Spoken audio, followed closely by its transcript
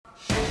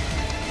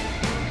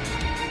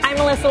I'm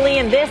Melissa Lee,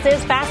 and this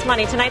is Fast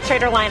Money. Tonight's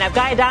trader lineup: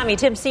 Guy Adami,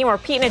 Tim Seymour,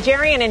 Pete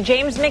Najarian, and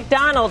James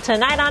McDonald.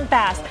 Tonight on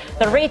Fast,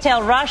 the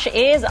retail rush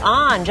is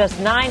on. Just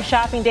 9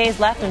 shopping days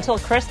left until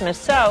Christmas.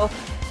 So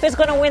who's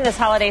going to win this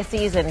holiday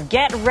season?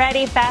 Get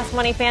ready, Fast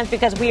Money fans,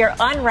 because we are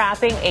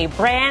unwrapping a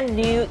brand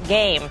new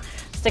game.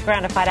 Stick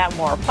around to find out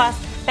more. Plus,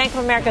 Bank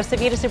of America's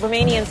Savita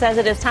Subramanian says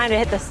it is time to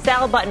hit the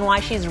sell button while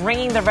she's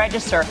ringing the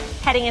register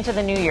heading into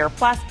the new year.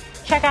 Plus,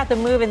 check out the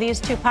move in these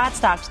two pot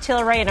stocks,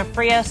 Tilray and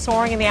Afria,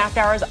 soaring in the after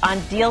hours on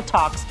Deal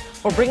Talks.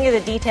 We'll bring you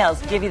the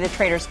details, give you the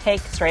trader's take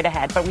straight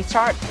ahead. But we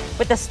start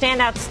with the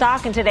standout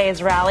stock in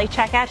today's rally.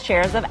 Check out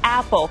shares of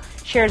Apple.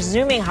 Shares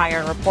zooming higher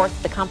in reports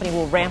the company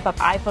will ramp up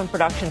iPhone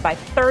production by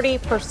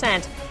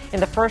 30% in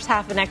the first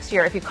half of next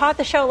year. If you caught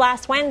the show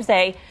last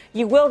Wednesday,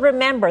 you will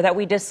remember that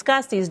we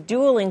discussed these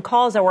dueling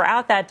calls that were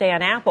out that day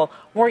on Apple.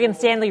 Morgan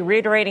Stanley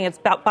reiterating its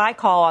buy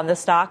call on the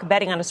stock,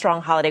 betting on a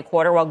strong holiday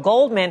quarter, while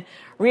Goldman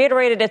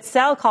reiterated its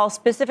sell call,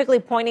 specifically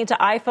pointing to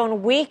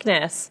iPhone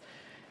weakness.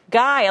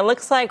 Guy, it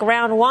looks like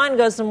round one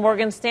goes to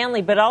Morgan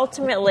Stanley, but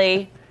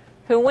ultimately,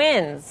 who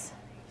wins?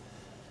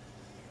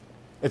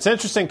 It's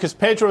interesting because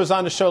Pedro was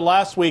on the show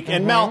last week.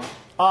 And Mel,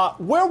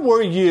 where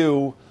were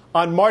you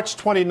on March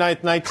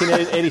 29th,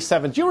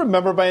 1987? Do you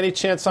remember by any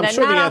chance? I'm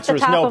sure the answer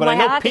is no, but I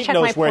know Pete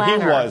knows where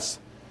he was.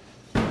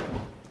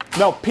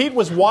 No, Pete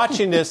was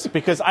watching this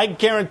because I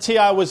guarantee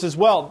I was as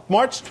well.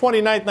 March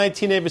 29th,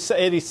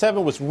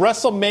 1987 was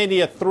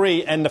WrestleMania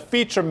 3, and the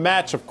feature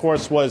match, of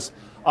course, was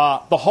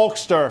the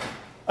Hulkster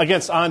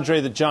against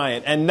Andre the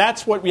Giant. And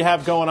that's what we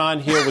have going on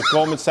here with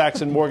Goldman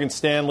Sachs and Morgan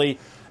Stanley.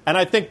 And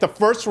I think the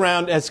first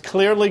round has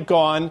clearly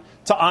gone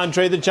to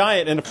Andre the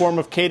Giant in the form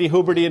of Katie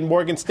Huberty and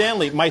Morgan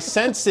Stanley. My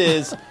sense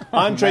is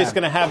Andre's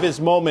going to have his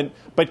moment,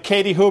 but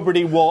Katie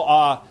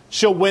Huberty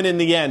she'll win in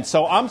the end.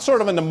 So I'm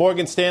sort of in the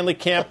Morgan Stanley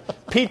camp.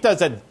 Pete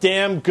does a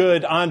damn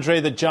good Andre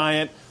the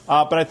Giant.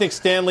 But I think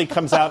Stanley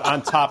comes out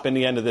on top in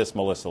the end of this,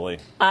 Melissa Lee.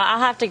 I'll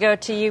have to go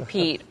to you,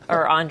 Pete,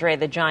 or Andre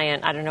the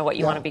Giant. I don't know what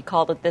you want to be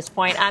called at this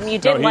point. You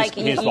did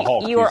he's the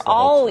Hulk. You are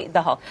always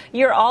the Hulk.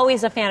 You're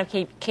always a fan of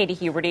Katie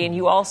Huberty, and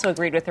you also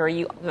agreed with her.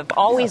 You have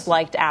always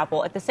liked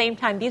Apple. At the same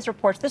time, this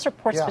report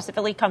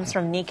specifically comes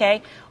from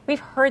Nikkei. We've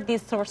heard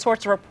these sorts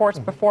of reports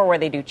before where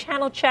they do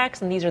channel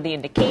checks, and these are the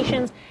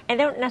indications, and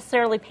don't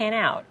necessarily pan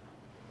out.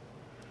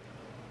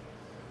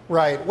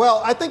 Right.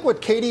 Well, I think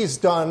what Katie's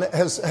done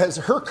has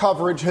her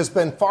coverage has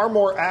been far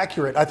more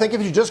accurate. I think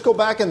if you just go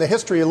back in the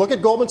history, you look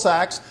at Goldman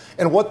Sachs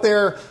and what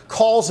their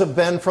calls have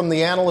been from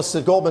the analysts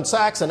at Goldman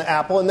Sachs and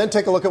Apple, and then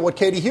take a look at what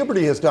Katie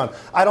Huberty has done.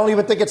 I don't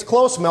even think it's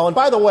close, Mel. And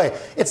by the way,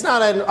 it's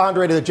not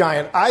Andre the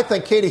Giant. I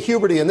think Katie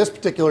Huberty in this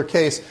particular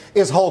case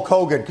is Hulk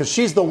Hogan because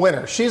she's the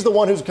winner. She's the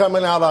one who's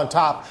coming out on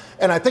top.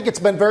 And I think it's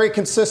been very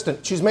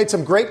consistent. She's made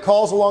some great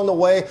calls along the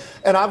way.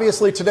 And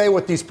obviously today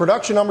with these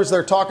production numbers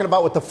they're talking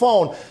about with the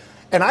phone,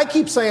 and I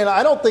keep saying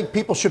I don't think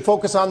people should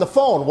focus on the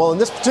phone. Well, in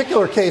this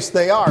particular case,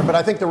 they are. But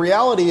I think the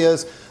reality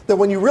is that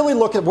when you really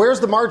look at where's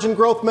the margin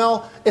growth,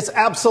 Mel, it's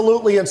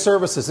absolutely in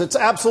services. It's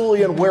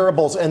absolutely in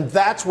wearables. And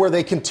that's where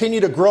they continue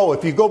to grow.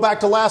 If you go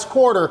back to last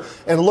quarter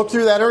and look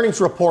through that earnings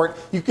report,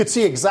 you could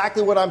see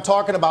exactly what I'm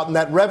talking about. And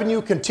that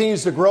revenue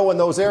continues to grow in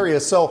those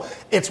areas. So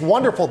it's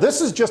wonderful.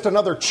 This is just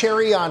another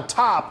cherry on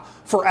top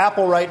for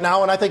Apple right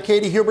now, and I think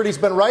Katie Huberty's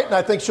been right, and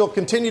I think she'll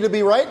continue to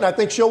be right, and I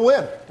think she'll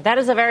win. That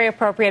is a very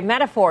appropriate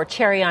metaphor,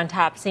 cherry on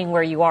top, seeing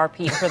where you are,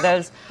 Pete. For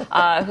those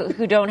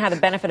who don't have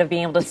the benefit of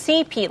being able to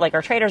see Pete, like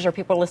our traders or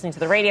people listening to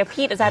the radio,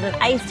 Pete is at an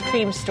ice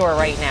cream store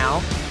right now,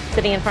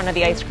 sitting in front of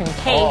the ice cream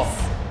case.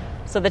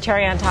 So the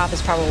cherry on top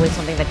is probably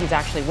something that he's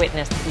actually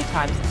witnessed a few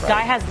times. Right.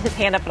 Guy has his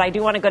hand up, but I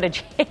do want to go to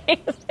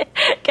James.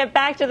 Get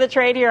back to the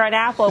trade here on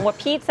Apple. And what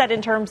Pete said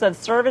in terms of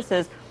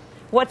services,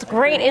 what's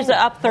great is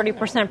up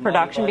 30%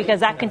 production because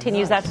that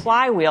continues that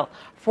flywheel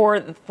for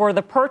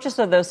the purchase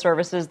of those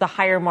services, the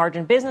higher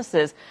margin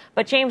businesses.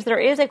 But, James, there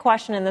is a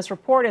question in this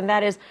report, and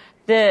that is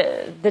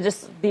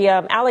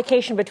the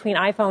allocation between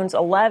iPhones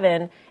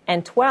 11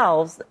 and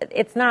 12s.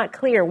 It's not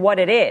clear what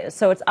it is.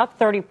 So it's up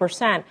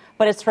 30%,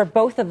 but it's for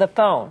both of the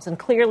phones. And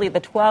clearly the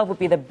 12 would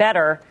be the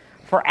better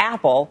for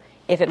Apple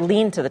if it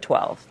leaned to the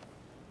 12.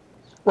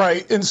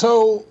 Right. And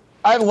so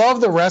I love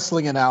the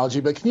wrestling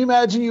analogy, but can you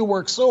imagine you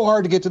work so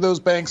hard to get to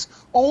those banks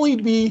only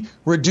to be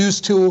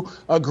reduced to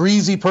a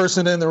greasy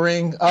person in the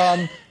ring?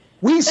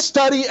 We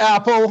study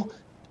Apple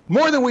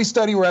more than we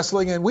study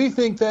wrestling, and we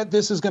think that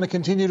this is going to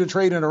continue to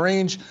trade in a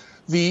range.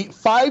 The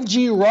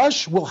 5G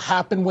rush will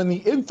happen when the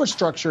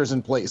infrastructure is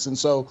in place. And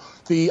so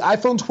the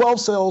iPhone 12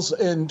 sales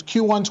in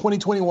Q1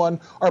 2021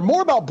 are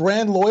more about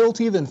brand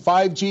loyalty than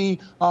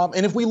 5G.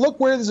 And if we look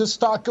where there's a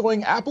stock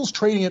going, Apple's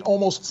trading at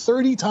almost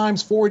 30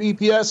 times forward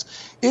EPS.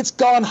 It's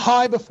gone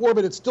high before,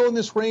 but it's still in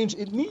this range.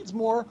 It needs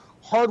more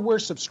hardware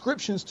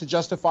subscriptions to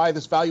justify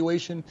this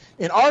valuation,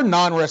 in our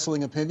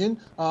non-wrestling opinion.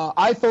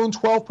 iPhone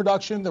 12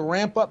 production, the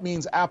ramp up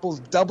means Apple's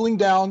doubling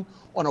down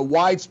on a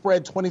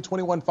widespread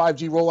 2021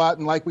 5G rollout.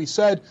 And like we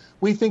said,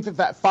 we think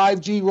that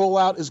 5G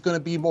rollout is going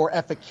to be more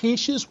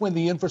efficacious when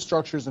the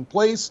infrastructure is in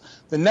place.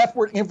 The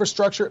network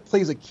infrastructure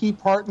plays a key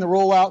part in the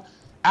rollout.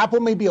 Apple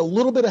may be a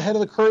little bit ahead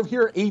of the curve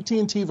here.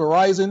 AT&T,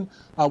 Verizon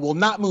will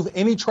not move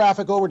any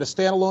traffic over to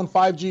standalone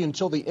 5G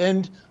until the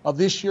end of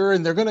this year,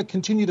 and they're going to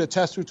continue to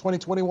test through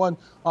 2021.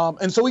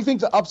 And so we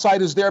think the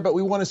upside is there, but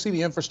we want to see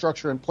the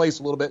infrastructure in place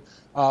a little bit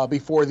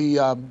before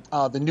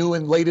the new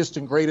and latest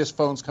and greatest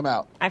phones come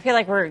out. I feel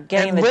like we're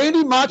getting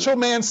Randy Macho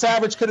Man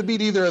Savage could have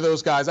beat either of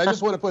those guys. I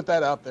just want to put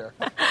that out there.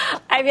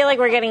 I feel like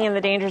we're getting in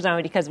the danger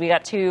zone because we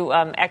got two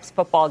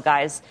ex-football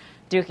guys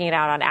duking it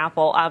out on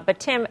Apple. But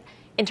Tim,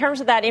 in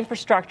terms of that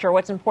infrastructure,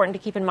 what's important to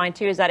keep in mind,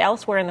 too, is that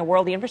elsewhere in the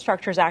world, the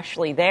infrastructure is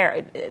actually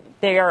there.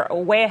 They are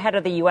way ahead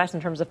of the U.S.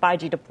 in terms of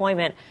 5G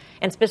deployment.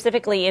 And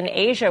specifically in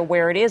Asia,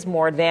 where it is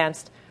more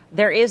advanced,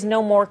 there is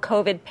no more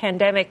COVID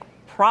pandemic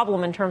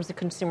problem in terms of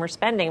consumer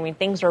spending. I mean,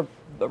 things are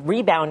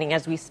rebounding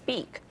as we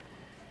speak.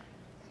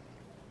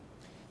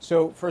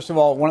 So, first of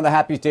all, one of the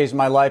happiest days of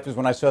my life is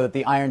when I saw that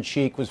the Iron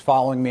Sheik was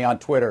following me on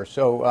Twitter.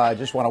 So I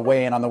just want to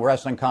weigh in on the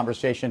wrestling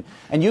conversation.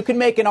 And you can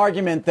make an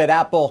argument that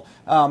Apple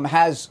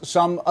has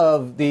some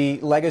of the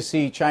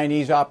legacy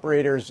Chinese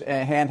operators,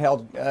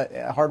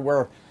 handheld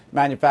hardware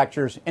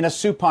manufacturers in a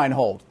supine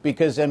hold,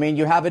 because, I mean,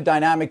 you have a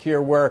dynamic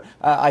here where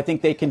I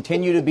think they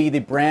continue to be the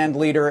brand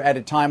leader at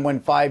a time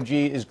when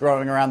 5G is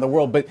growing around the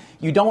world. But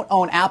you don't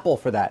own Apple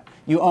for that.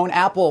 You own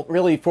Apple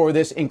really for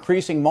this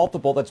increasing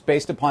multiple that's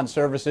based upon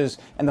services.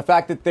 And the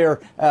fact that they're,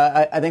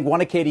 I think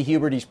one of Katie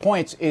Huberty's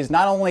points is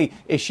not only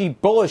is she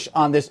bullish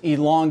on this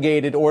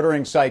elongated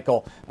ordering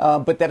cycle,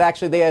 but that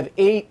actually they have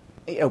 8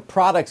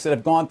 products that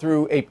have gone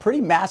through a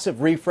pretty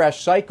massive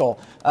refresh cycle.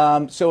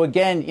 So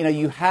again,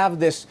 you have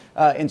this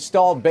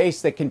installed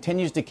base that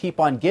continues to keep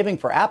on giving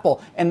for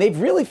Apple, and they've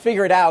really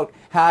figured out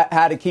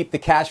how to keep the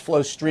cash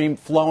flow stream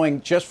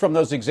flowing just from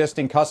those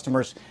existing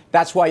customers.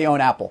 That's why you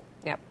own Apple.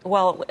 Yeah.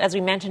 Well, as we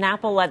mentioned,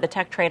 Apple led the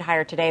tech trade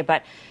higher today,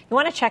 but you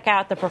want to check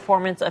out the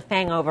performance of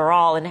FANG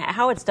overall and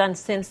how it's done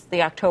since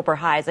the October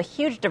highs. A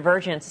huge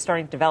divergence is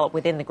starting to develop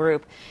within the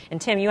group. And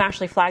Tim, you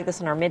actually flagged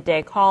this in our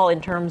midday call in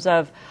terms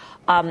of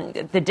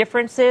the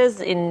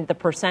differences in the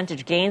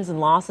percentage gains and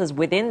losses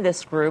within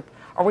this group.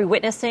 Are we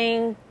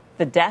witnessing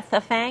the death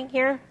of FANG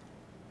here?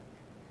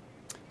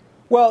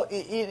 Well,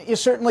 you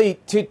certainly,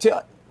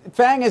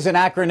 FANG is an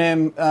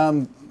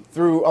acronym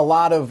through a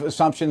lot of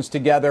assumptions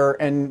together,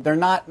 and they're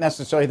not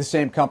necessarily the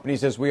same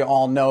companies as we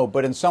all know,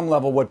 but in some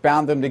level what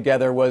bound them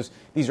together was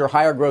these are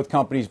higher growth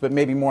companies, but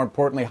maybe more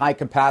importantly, high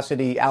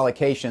capacity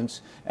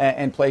allocations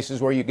and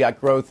places where you got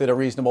growth at a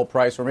reasonable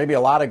price, or maybe a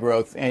lot of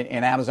growth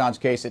in Amazon's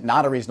case at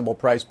not a reasonable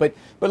price. But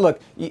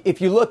look, if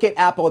you look at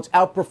Apple, it's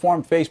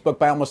outperformed Facebook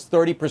by almost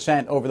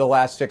 30% over the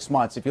last 6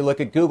 months. If you look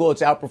at Google,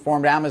 it's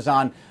outperformed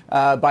Amazon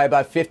by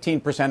about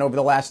 15% over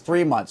the last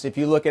 3 months. If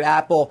you look at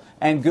Apple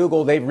and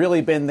Google, they've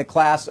really been the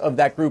class of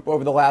that group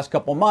over the last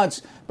couple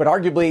months. But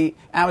arguably,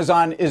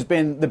 Amazon has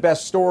been the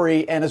best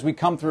story. And as we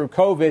come through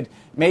COVID,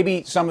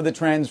 maybe some of the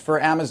trends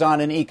for Amazon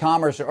and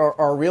e-commerce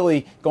are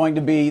really going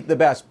to be the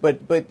best. But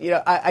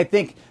I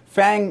think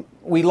FANG,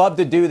 we love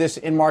to do this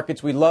in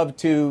markets. We love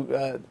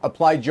to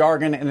apply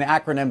jargon and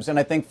acronyms. And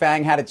I think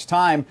FANG had its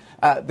time.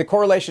 The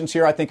correlations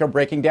here, I think, are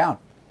breaking down.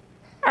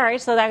 All right.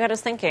 So that got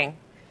us thinking.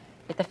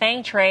 If the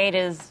FANG trade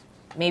is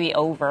maybe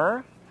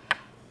over,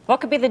 what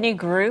could be the new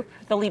group,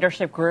 the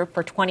leadership group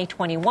for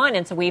 2021?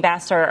 And so we've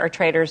asked our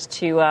traders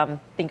to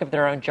think of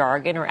their own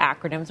jargon or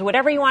acronyms,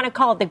 whatever you want to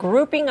call it, the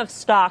grouping of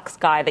stocks,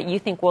 Guy, that you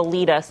think will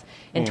lead us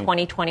in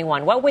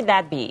 2021. What would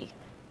that be?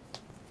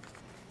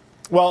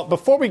 Well,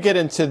 before we get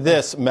into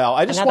this, Mel,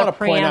 I just want to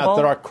point out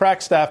that our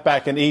crack staff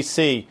back in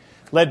EC,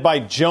 led by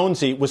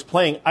Jonesy, was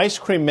playing Ice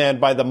Cream Man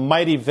by the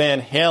mighty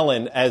Van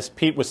Halen as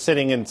Pete was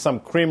sitting in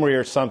some creamery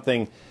or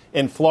something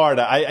in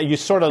Florida. You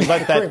sort of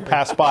let that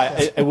pass by.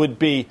 It would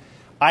be...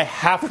 I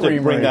have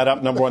to bring that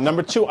up, number one.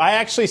 Number two, I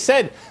actually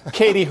said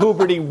Katie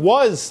Huberty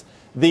was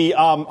the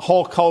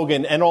Hulk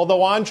Hogan. And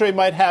although Andre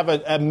might have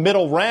a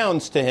middle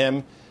rounds to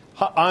him,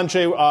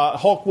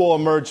 Hulk will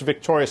emerge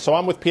victorious. So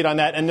I'm with Pete on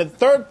that. And the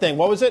third thing,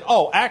 what was it?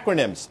 Oh,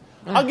 acronyms.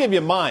 I'll give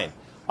you mine.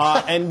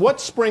 And what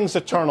springs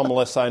eternal,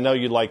 Melissa? I know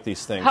you like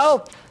these things.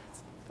 Hope.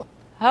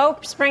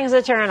 Hope springs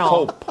eternal.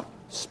 Hope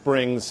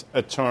springs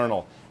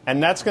eternal.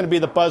 And that's going to be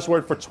the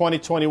buzzword for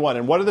 2021.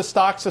 And what are the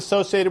stocks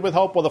associated with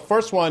hope? Well, the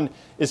first one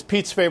is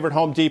Pete's favorite,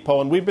 Home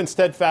Depot. And we've been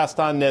steadfast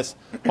on this.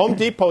 Home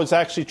Depot is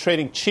actually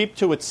trading cheap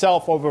to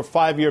itself over a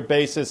 5-year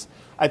basis.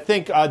 I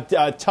think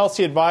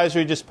Telsey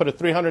Advisory just put a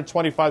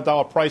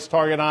 $325 price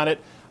target on it.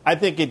 I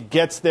think it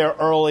gets there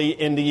early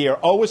in the year.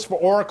 O is for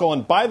Oracle.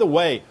 And by the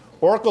way,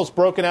 Oracle's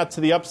broken out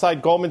to the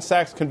upside. Goldman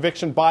Sachs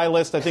conviction buy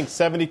list, I think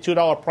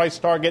 $72 price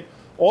target.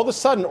 All of a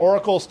sudden,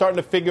 Oracle's starting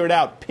to figure it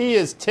out. P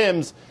is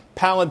Tim's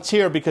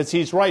Palantir, because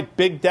he's right.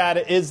 Big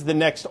data is the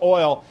next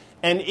oil.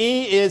 And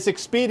E is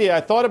Expedia.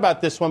 I thought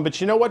about this one, but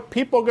you know what?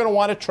 People are going to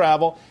want to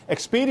travel.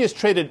 Expedia's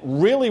traded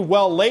really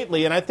well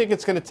lately, and I think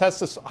it's going to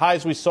test the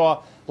highs we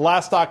saw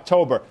last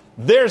October.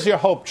 There's your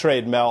hope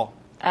trade, Mel.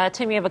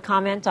 Tim, you have a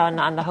comment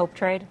on the hope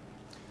trade?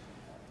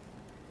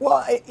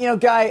 Well,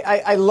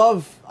 Guy, I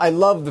love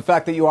the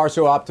fact that you are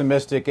so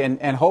optimistic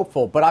and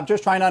hopeful, but I'm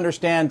just trying to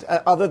understand,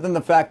 other than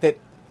the fact that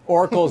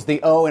Oracle's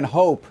the O in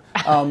hope.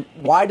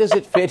 Why does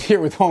it fit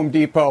here with Home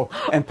Depot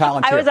and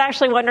Palantir? I was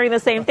actually wondering the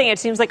same thing. It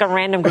seems like a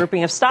random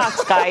grouping of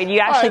stocks, Guy. You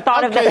actually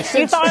thought of the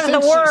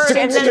word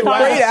and then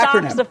thought of the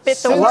stocks to fit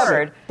the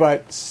word.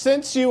 But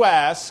since you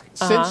ask,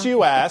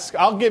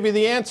 I'll give you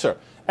the answer.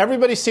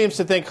 Everybody seems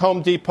to think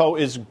Home Depot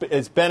is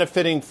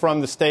benefiting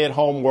from the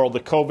stay-at-home world, the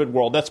COVID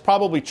world. That's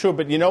probably true,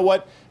 but you know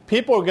what?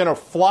 People are going to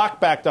flock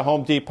back to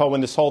Home Depot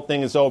when this whole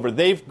thing is over.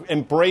 They've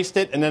embraced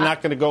it, and they're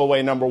not going to go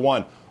away, number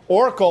one.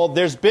 Oracle,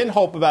 there's been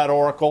hope about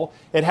Oracle.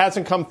 It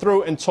hasn't come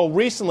through until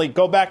recently.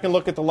 Go back and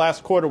look at the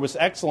last quarter. It was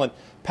excellent.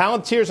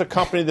 Palantir is a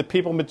company that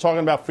people have been talking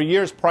about for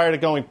years prior to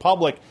going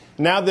public.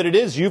 Now that it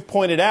is, you've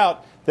pointed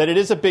out that it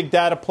is a big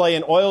data play,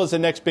 and oil is the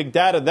next big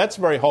data. That's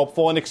very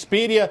hopeful. And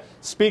Expedia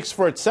speaks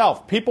for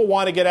itself. People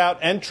want to get out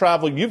and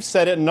travel. You've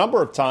said it a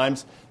number of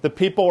times that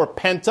people are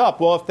pent up.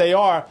 Well, if they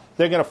are,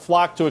 they're going to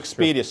flock to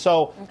Expedia.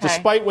 So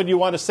despite what you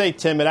want to say,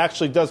 Tim, it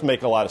actually does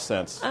make a lot of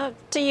sense.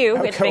 To you,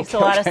 it makes a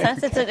lot of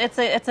sense.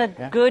 It's a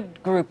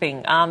good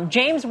grouping.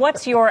 James,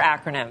 what's your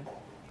acronym?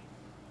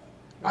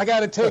 I got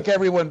to take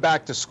everyone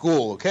back to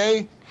school,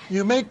 okay?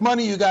 You make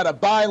money, you got to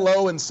buy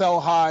low and sell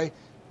high.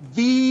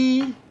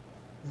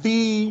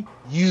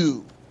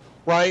 VU,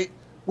 right?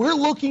 We're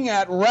looking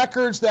at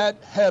records that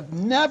have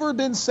never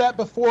been set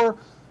before,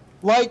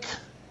 like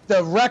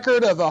the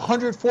record of a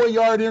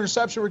 104-yard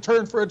interception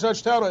return for a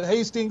touchdown at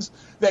Hastings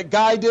that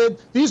Guy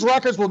did. These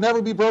records will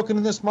never be broken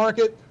in this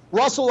market.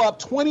 Russell up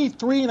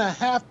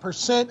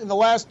 23.5% in the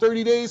last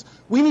 30 days.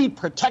 We need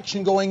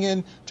protection going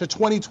into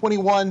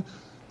 2021.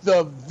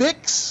 The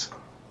VIX,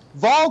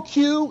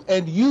 VolQ,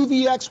 and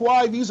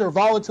UVXY, these are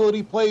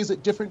volatility plays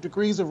at different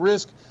degrees of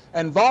risk.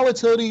 And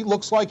volatility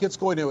looks like it's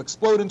going to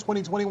explode in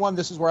 2021.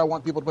 This is where I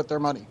want people to put their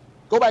money.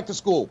 Go back to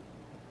school.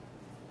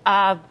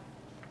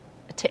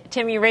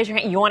 Tim, you raise your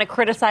hand. You want to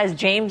criticize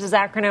James's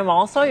acronym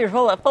also? You're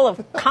full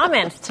of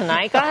comments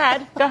tonight. Go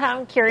ahead.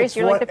 I'm curious.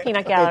 You're like the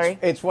peanut gallery.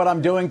 It's what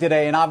I'm doing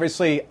today. And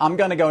obviously, I'm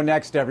going to go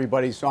next,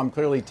 everybody, so I'm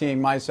clearly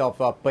teeing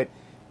myself up. But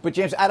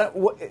James,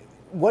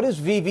 what does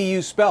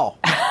VVU spell?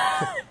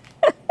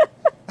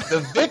 The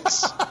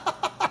VIX,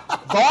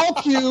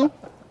 VolQ,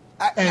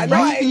 and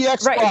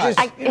UVXY.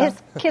 Right.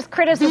 His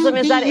criticism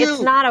is that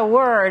it's not a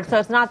word, so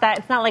it's not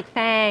like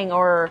FANG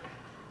or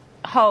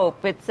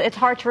hope. It's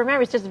hard to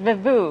remember. It's just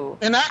VVU.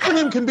 An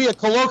acronym can be a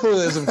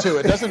colloquialism too.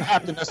 It doesn't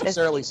have to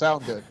necessarily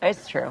sound good.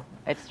 It's true.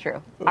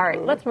 All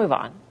right, let's move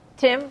on.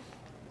 Tim,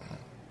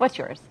 what's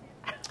yours?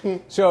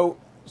 So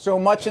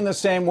much in the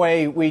same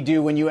way we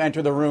do when you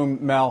enter the room,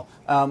 Mel.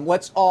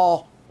 Let's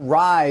all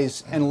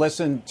rise and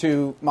listen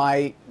to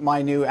my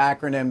new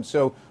acronym.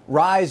 So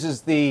RISE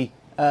is the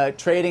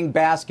trading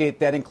basket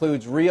that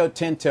includes Rio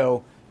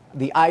Tinto,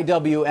 the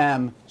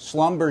IWM,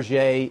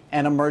 Schlumberger,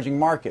 and emerging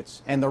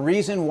markets. And the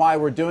reason why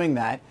we're doing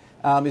that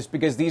is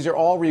because these are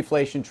all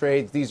reflation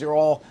trades. These are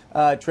all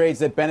trades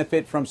that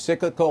benefit from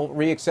cyclical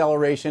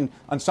reacceleration,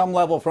 on some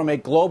level from a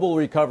global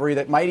recovery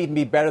that might even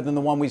be better than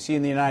the one we see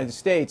in the United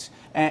States,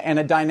 and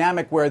a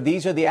dynamic where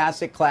these are the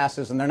asset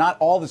classes, and they're not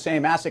all the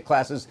same asset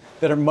classes,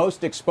 that are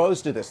most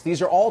exposed to this.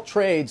 These are all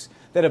trades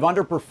that have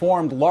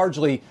underperformed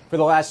largely for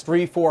the last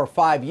 3, 4,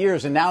 5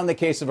 years. And now in the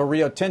case of a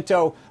Rio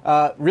Tinto,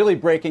 really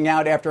breaking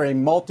out after a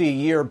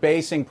multi-year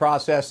basing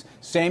process.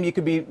 Same you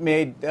could be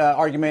made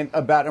argument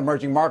about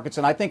emerging markets.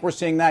 And I think we're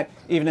seeing that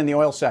even in the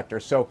oil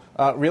sector. So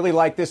really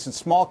like this, and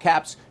small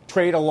caps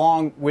trade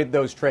along with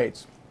those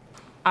trades.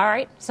 All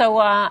right.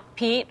 So,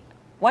 Pete,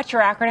 what's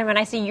your acronym? And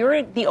I see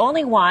you're the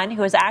only one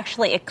who has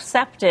actually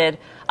accepted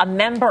a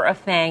member of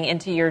FANG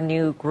into your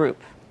new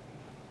group.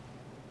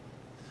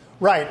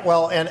 Right.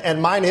 Well, and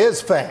mine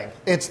is FANG.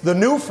 It's the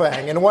new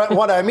FANG. And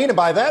what I mean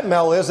by that,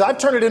 Mel, is I've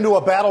turned it into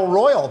a battle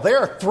royal.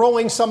 They're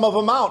throwing some of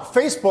them out.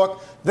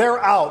 Facebook, they're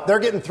out. They're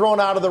getting thrown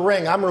out of the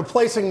ring. I'm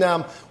replacing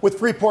them with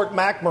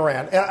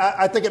Freeport-McMoRan.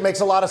 I think it makes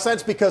a lot of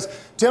sense because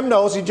Tim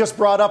knows, he just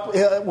brought up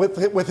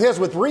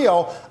with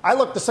Rio. I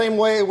look the same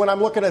way when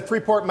I'm looking at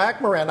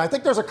Freeport-McMoRan. I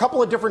think there's a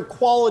couple of different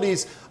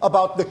qualities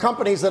about the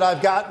companies that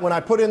I've got when I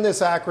put in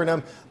this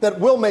acronym that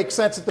will make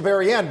sense at the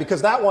very end,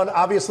 because that one,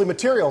 obviously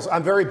materials.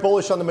 I'm very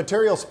bullish on the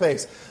material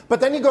space.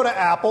 But then you go to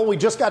Apple. We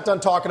just got done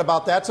talking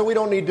about that, so we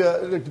don't need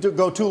to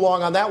go too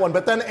long on that one.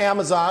 But then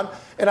Amazon.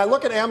 And I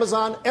look at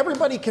Amazon.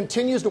 Everybody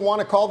continues to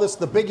want to call this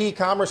the big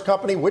e-commerce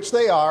company, which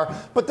they are.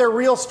 But their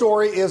real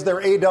story is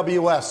their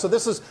AWS. So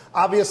this is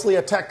obviously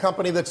a tech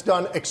company that's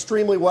done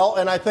extremely well.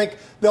 And I think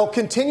they'll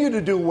continue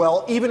to do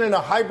well, even in a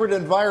hybrid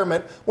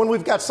environment, when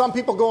we've got some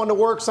people going to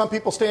work, some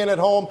people staying at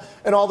home,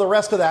 and all the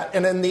rest of that.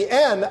 And in the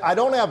end, I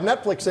don't have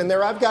Netflix in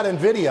there. I've got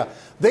NVIDIA.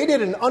 They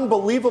did an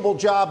unbelievable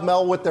job,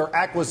 Mel, with their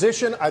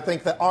acquisition. I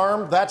think the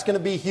ARM, that's going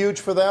to be huge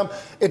for them.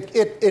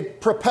 It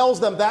propels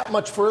them that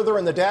much further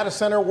in the data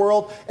center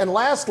world. And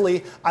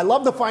lastly, I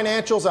love the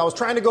financials. I was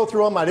trying to go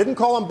through them. I didn't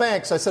call them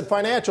banks. I said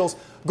financials.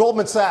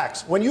 Goldman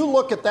Sachs. When you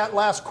look at that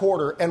last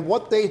quarter and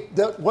what they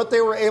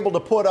were able to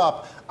put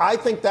up, I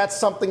think that's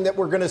something that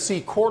we're going to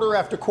see quarter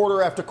after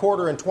quarter after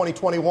quarter in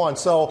 2021.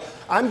 So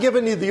I'm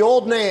giving you the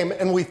old name,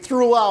 and we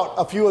threw out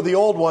a few of the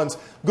old ones.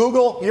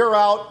 Google, you're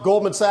out.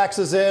 Goldman Sachs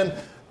is in.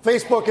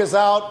 Facebook is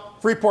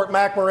out.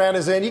 Freeport-McMoRan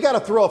is in. You got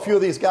to throw a few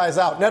of these guys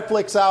out.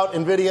 Netflix out.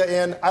 NVIDIA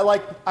in. I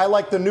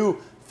like the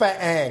new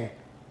FANG.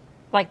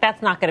 Like,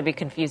 that's not going to be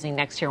confusing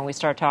next year when we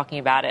start talking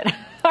about it.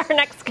 Our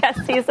next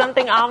guest sees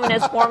something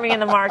ominous forming in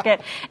the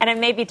market, and it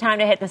may be time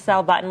to hit the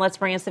sell button. Let's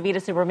bring in Savita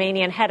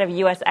Subramanian, head of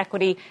U.S.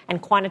 equity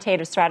and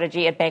quantitative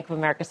strategy at Bank of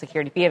America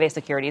BofA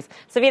Securities.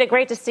 Savita,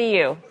 great to see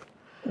you.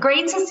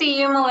 Great to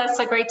see you,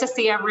 Melissa. Great to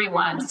see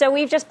everyone. So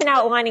we've just been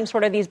outlining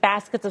sort of these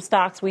baskets of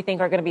stocks we think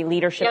are going to be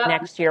leadership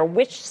next year.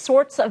 Which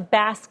sorts of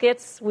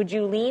baskets would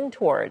you lean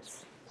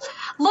towards?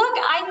 Look,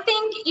 I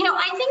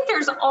think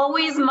there's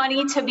always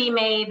money to be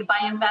made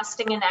by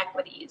investing in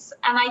equities.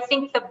 And I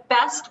think the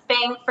best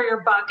bang for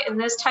your buck in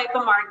this type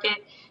of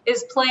market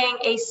is playing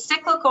a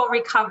cyclical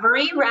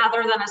recovery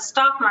rather than a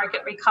stock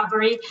market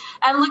recovery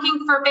and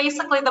looking for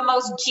basically the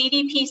most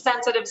GDP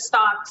sensitive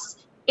stocks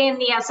in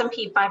the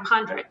S&P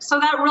 500. So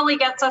that really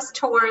gets us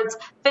towards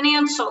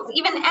financials.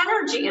 Even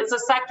energy is a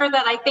sector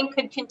that I think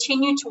could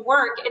continue to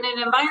work in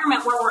an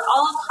environment where we're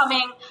all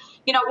coming,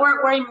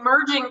 we're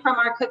emerging from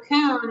our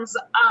cocoons,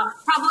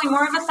 probably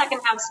more of a second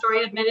half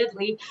story,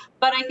 admittedly,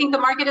 but I think the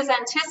market is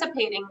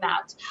anticipating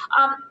that.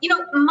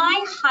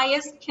 My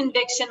highest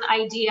conviction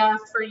idea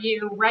for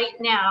you right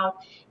now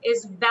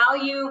is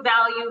value,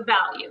 value,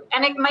 value.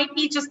 And it might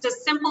be just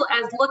as simple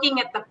as looking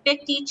at the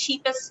 50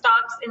 cheapest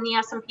stocks in the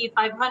S&P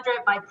 500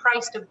 by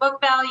price to book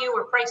value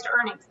or price to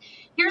earnings.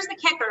 Here's the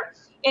kicker.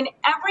 In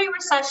every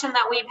recession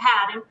that we've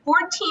had, in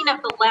 14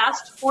 of the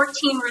last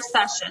 14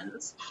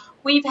 recessions,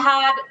 we've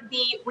had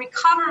the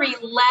recovery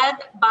led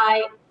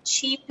by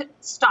cheap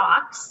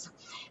stocks,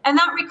 and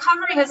that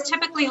recovery has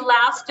typically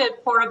lasted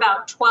for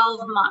about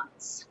 12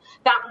 months.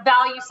 That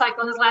value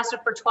cycle has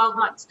lasted for 12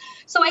 months.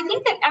 So I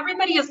think that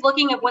everybody is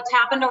looking at what's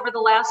happened over the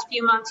last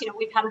few months.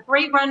 We've had a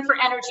great run for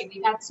energy.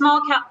 We've had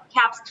small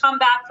caps come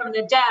back from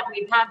the dead.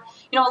 We've had,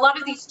 a lot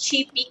of these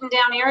cheap, beaten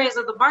down areas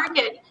of the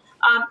market,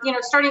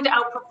 starting to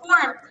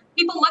outperform.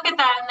 People look at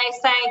that and they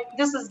say,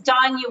 this is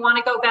done. You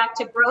want to go back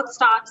to growth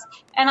stocks.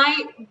 And I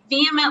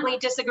vehemently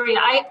disagree.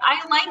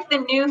 I like the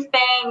new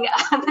FANG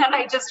that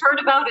I just heard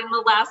about in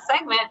the last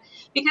segment,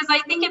 because I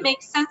think it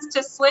makes sense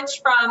to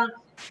switch from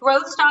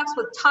growth stocks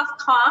with tough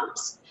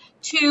comps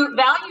to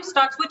value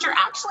stocks, which are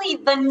actually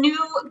the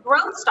new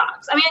growth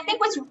stocks. I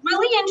think what's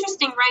really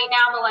interesting right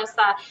now,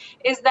 Melissa,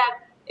 is that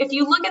if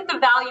you look at the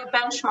value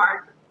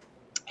benchmark,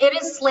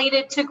 it is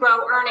slated to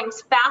grow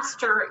earnings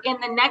faster in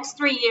the next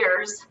 3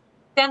 years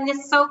than the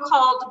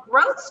so-called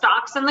growth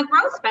stocks and the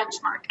growth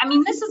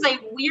benchmark. This is a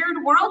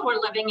weird world we're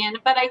living in,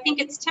 but I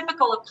think it's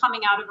typical of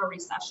coming out of a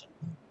recession.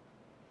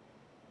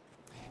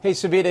 Hey,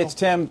 Savita, it's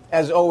Tim.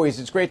 As always,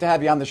 it's great to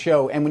have you on the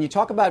show. And when you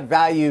talk about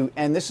value,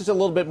 and this is a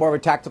little bit more of a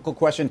tactical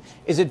question,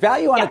 is it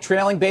value on a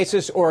trailing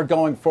basis or a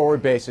going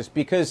forward basis?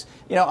 Because,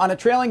 on a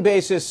trailing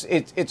basis,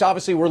 it's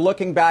obviously we're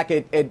looking back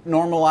at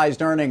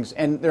normalized earnings,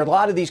 and there are a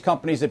lot of these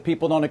companies that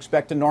people don't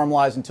expect to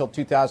normalize until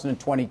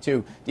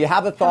 2022. Do you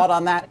have a thought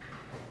on that?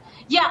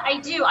 Yeah, I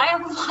do. I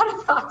have a lot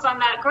of thoughts on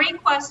that.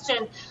 Great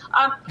question.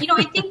 I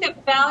think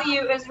that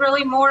value is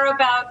really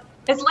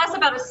it's less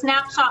about a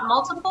snapshot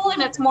multiple,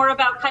 and it's more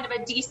about kind of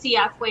a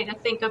DCF way to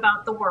think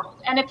about the world.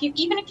 And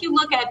even if you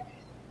look at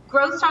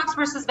growth stocks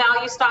versus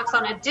value stocks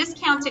on a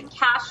discounted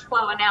cash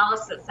flow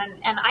analysis,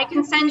 and I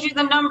can send you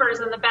the numbers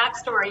and the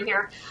backstory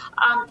here,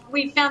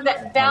 we found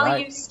that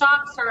value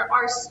stocks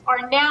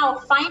are now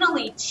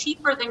finally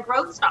cheaper than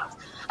growth stocks.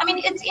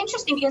 It's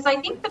interesting because I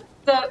think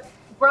the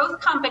growth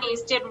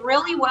companies did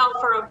really well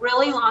for a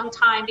really long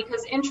time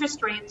because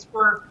interest rates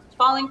were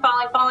falling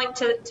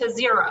to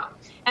zero.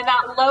 And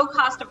that low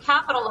cost of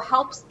capital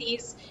helps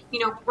these,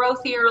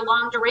 growthier,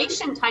 long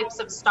duration types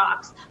of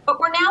stocks. But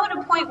we're now at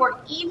a point where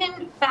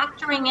even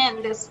factoring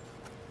in this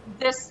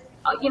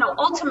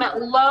ultimate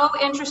low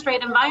interest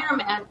rate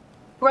environment,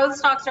 growth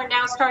stocks are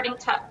now starting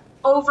to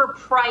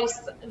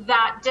overprice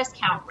that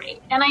discount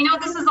rate. And I know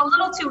this is a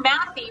little too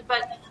mathy,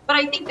 but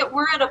I think that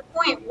we're at a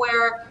point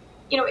where,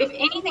 if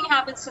anything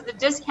happens to the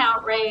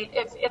discount rate,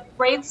 if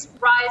rates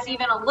rise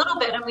even a little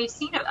bit, and we've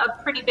seen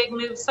a pretty big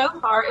move so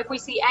far, if we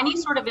see any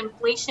sort of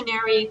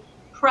inflationary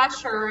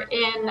pressure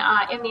in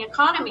the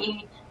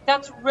economy,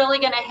 that's really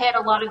going to hit a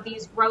lot of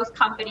these growth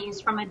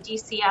companies from a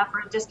DCF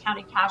or a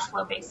discounted cash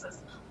flow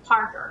basis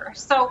harder.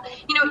 So,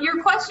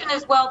 your question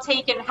is well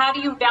taken. How do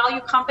you value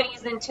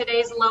companies in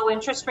today's low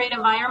interest rate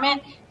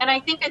environment? And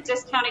I think a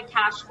discounted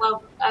cash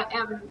flow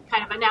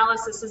kind of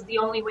analysis is the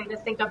only way to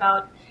think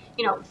about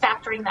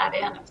factoring that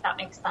in, if that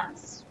makes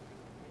sense.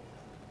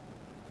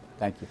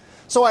 Thank you.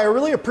 So I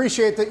really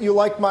appreciate that you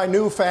like my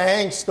new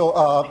FANG sort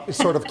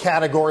of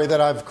category that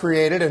I've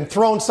created and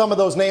thrown some of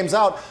those names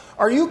out.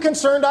 Are you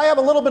concerned? I have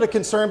a little bit of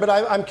concern, but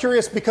I'm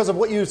curious because of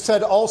what you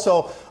said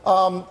also.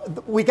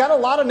 We got a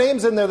lot of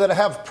names in there that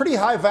have pretty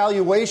high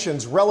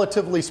valuations,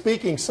 relatively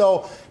speaking.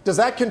 So does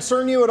that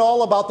concern you at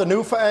all about the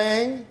new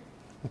FANG?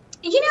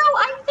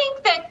 I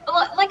think that,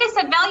 like I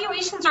said,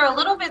 valuations are a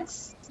little bit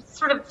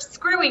sort of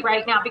screwy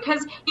right now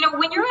because,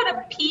 when you're at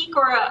a peak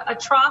or a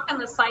trough in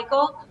the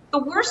cycle, the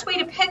worst way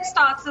to pick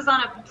stocks is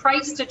on a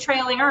price to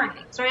trailing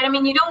earnings, right? I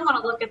mean, you don't want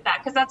to look at that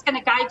because that's going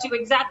to guide you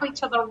exactly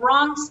to the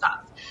wrong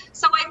stuff.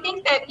 So I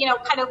think that,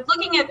 kind of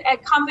looking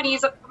at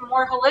companies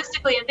more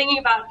holistically and thinking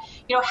about,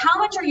 how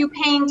much are you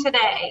paying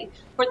today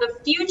for the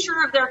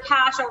future of their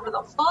cash over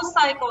the full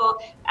cycle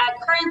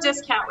at current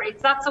discount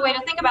rates? That's the way to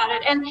think about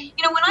it. And,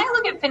 when I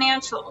look at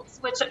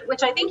financials,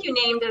 which I think you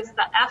named as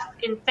the F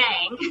in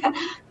FANG,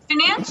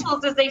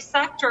 financials is a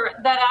sector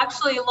that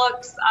actually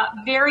looks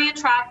very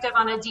attractive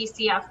on a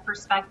DCF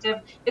perspective.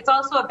 It's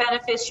also a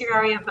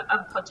beneficiary of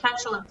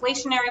potential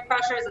inflationary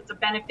pressures. It's a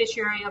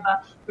beneficiary of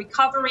a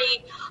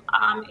recovery.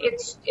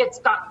 It's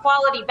got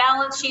quality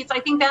balance sheets. I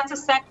think that's a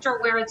sector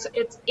where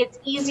it's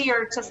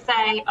easier to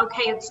say,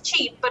 okay, it's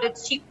cheap, but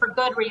it's cheap for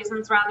good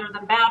reasons rather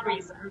than bad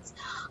reasons.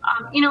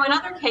 In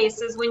other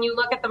cases, when you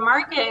look at the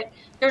market,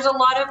 there's a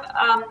lot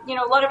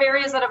of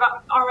areas that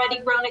have already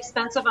grown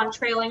expensive on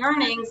trailing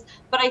earnings,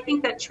 but I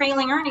think that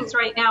trailing earnings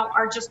right now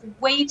are just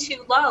way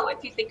too low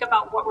if you think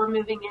about what we're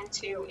moving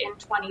into in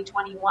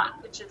 2021,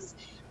 which is,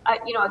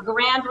 a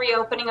grand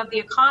reopening of the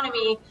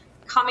economy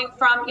coming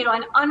from,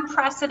 an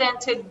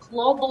unprecedented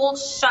global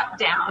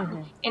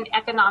shutdown in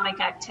economic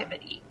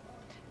activity.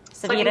 Savita,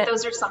 so I think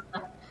those are some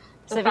of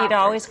the Savita, factors.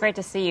 always great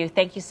to see you.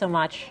 Thank you so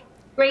much.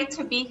 Great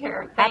to be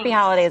here. Thanks. Happy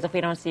holidays if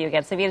we don't see you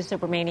again. Savita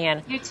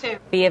Subramanian. You too.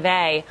 B of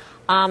A.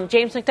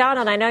 James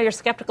McDonald, I know you're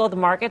skeptical of the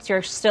markets.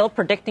 You're still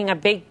predicting a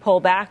big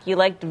pullback. You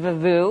liked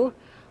VVU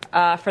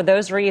for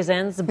those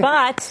reasons.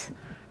 But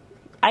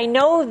I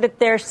know that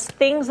there's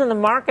things in the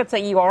markets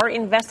that you are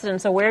invested in.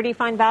 So where do you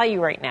find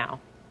value right now?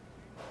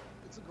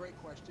 It's a great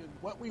question.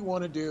 What we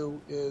want to do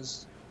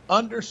is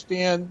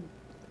understand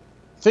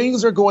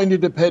things are going to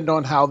depend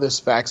on how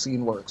this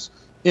vaccine works.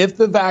 If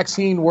the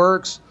vaccine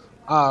works,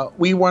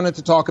 we wanted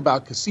to talk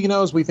about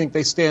casinos. We think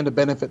they stand to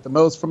benefit the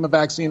most from a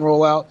vaccine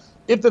rollout.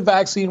 If the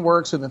vaccine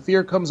works and the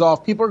fear comes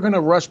off, people are going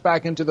to rush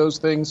back into those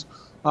things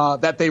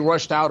that they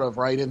rushed out of,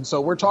 right? And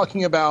so we're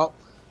talking about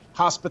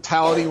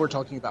hospitality. We're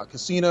talking about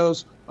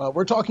casinos.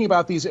 We're talking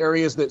about these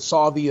areas that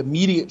saw the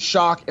immediate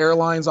shock.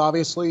 Airlines,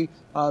 obviously.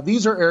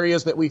 These are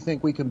areas that we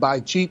think we can buy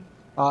cheap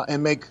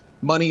and make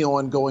money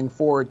on going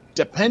forward,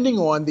 depending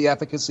on the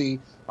efficacy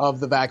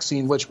of the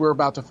vaccine, which we're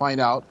about to find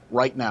out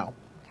right now.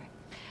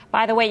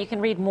 By the way, you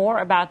can read more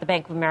about the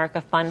Bank of America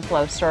Fund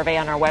Flow Survey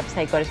on our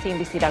website. Go to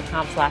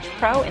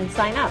cnbc.com/pro and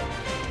sign up.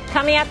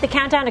 Coming up, the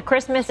countdown to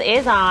Christmas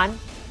is on.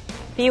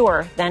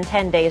 Fewer than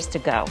 10 days to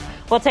go.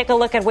 We'll take a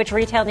look at which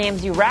retail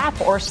names you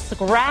wrap or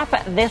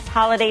scrap this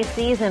holiday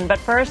season. But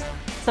first,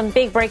 some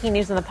big breaking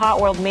news in the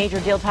pot world. Major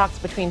deal talks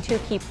between two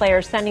key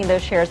players sending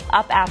those shares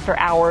up after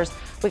hours.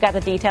 We got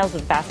the details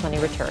when Fast Money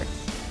returns.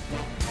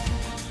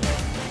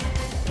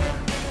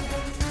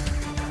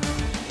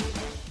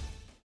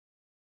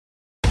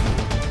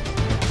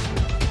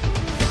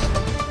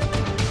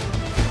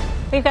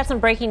 We've got some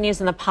breaking news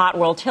in the pot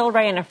world.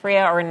 Tilray and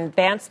Aphria are in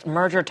advanced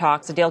merger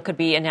talks. The deal could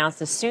be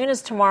announced as soon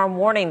as tomorrow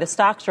morning. The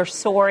stocks are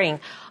soaring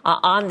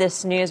on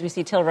this news. We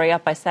see Tilray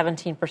up by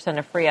 17%,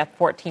 Aphria up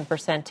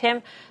 14%.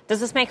 Tim, does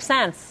this make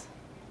sense?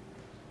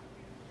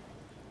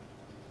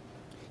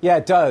 Yeah,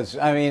 it does.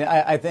 I mean,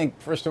 I think,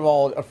 first of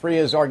all, Aphria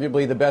is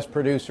arguably the best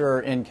producer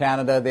in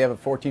Canada. They have a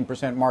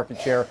 14% market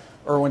share.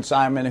 Erwin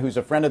Simon, who's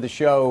a friend of the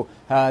show,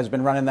 has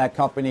been running that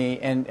company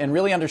and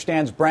really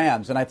understands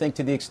brands. And I think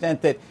to the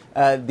extent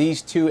that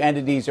these two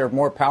entities are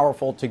more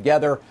powerful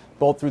together,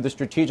 both through the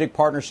strategic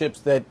partnerships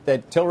that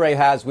Tilray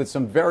has with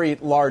some very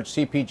large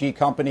CPG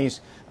companies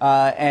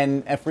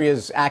and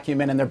Aphria's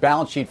acumen and their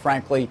balance sheet,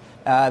 frankly,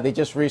 they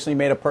just recently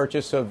made a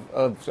purchase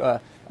of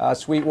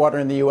Sweetwater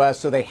in the U.S.,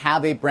 so they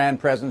have a brand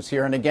presence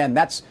here. And again,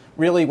 that's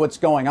really what's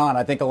going on.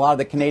 I think a lot of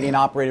the Canadian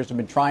operators have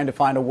been trying to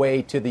find a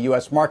way to the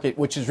U.S. market,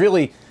 which is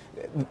really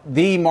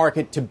the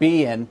market to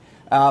be in.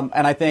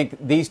 And I think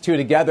these two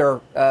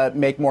together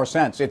make more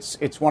sense.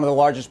 It's one of the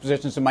largest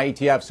positions in my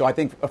ETF, so I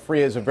think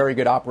Aphria is a very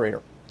good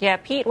operator. Yeah,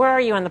 Pete, where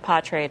are you in the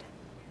pot trade?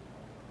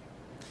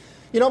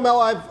 You know, Mel,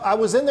 I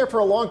was in there for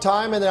a long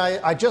time, and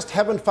I just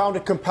haven't found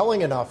it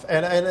compelling enough.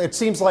 And it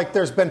seems like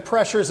there's been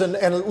pressures and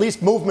at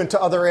least movement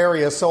to other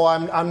areas. So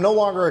I'm no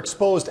longer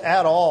exposed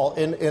at all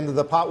in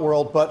the pot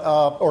world, but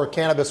or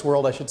cannabis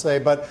world, I should say.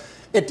 But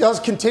it does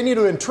continue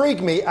to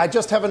intrigue me. I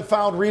just haven't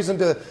found reason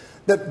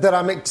that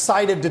I'm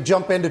excited to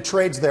jump into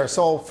trades there.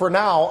 So for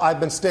now, I've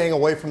been staying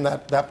away from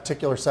that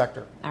particular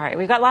sector. All right,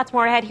 we've got lots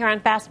more ahead here on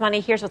Fast Money.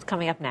 Here's what's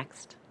coming up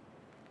next.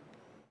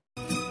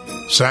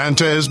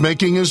 Santa is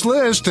making his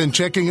list and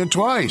checking it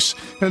twice,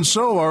 and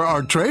so are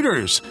our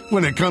traders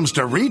when it comes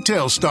to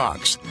retail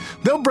stocks.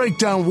 They'll break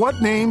down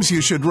what names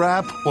you should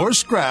wrap or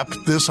scrap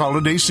this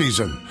holiday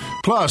season.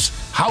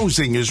 Plus,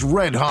 housing is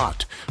red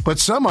hot, but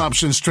some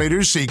options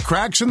traders see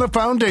cracks in the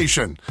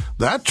foundation.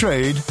 That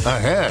trade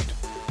ahead.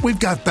 We've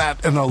got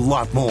that and a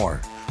lot more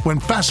when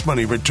Fast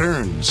Money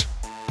returns.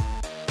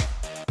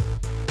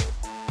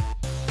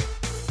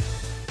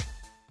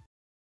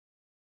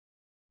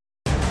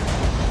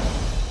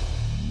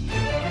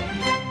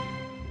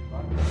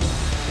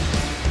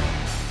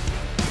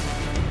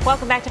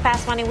 Welcome back to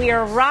Fast Money. We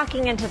are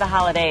rocking into the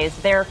holidays.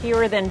 There are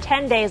fewer than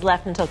 10 days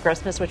left until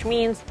Christmas, which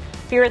means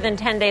fewer than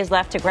 10 days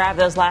left to grab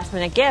those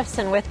last-minute gifts.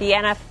 And with the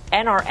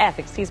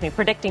NRF,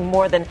 predicting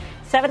more than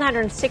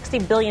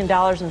 $760 billion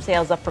in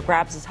sales up for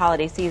grabs this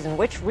holiday season,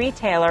 which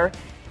retailer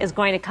is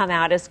going to come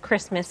out as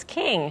Christmas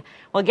King?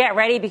 Well, get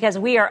ready because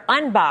we are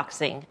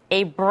unboxing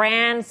a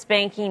brand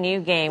spanking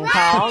new game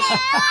called...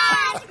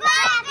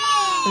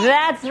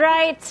 That's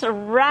right.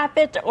 Wrap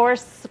it or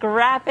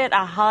scrap it,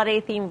 a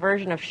holiday-themed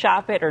version of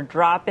Shop It or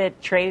Drop It,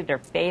 Trade It or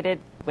Fade It,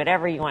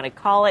 whatever you want to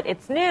call it.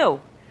 It's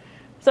new.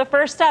 So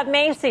first up,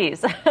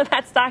 Macy's.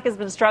 That stock has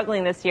been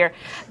struggling this year,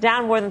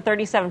 down more than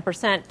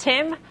 37%.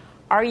 Tim,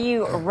 are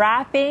you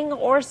wrapping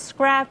or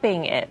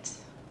scrapping it?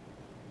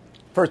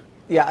 First,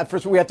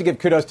 we have to give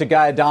kudos to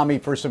Guy Adami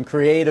for some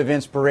creative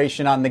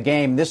inspiration on the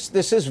game.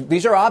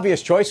 These are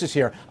obvious choices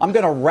here. I'm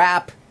going to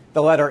wrap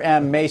the letter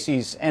M,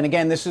 Macy's. And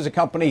again, this is a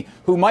company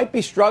who might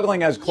be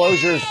struggling as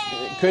closures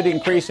could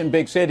increase in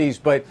big cities.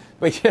 But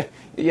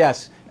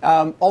yes,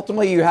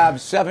 ultimately you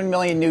have 7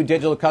 million new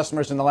digital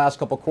customers in the last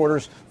couple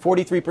quarters,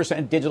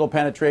 43% digital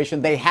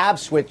penetration. They have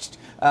switched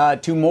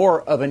to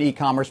more of an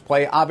e-commerce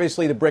play.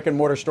 Obviously, the brick and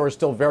mortar store is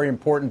still very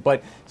important,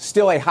 but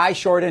still a high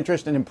short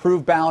interest and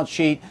improved balance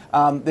sheet.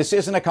 This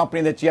isn't a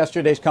company that's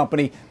yesterday's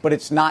company, but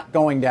it's not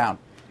going down.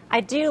 I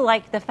do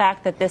like the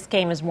fact that this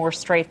game is more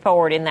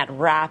straightforward in that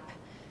wrap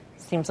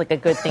seems like a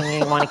good thing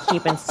you want to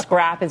keep, and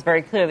scrap is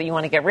very clear that you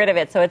want to get rid of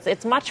it. So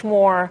it's much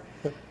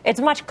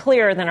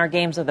clearer than our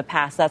games of the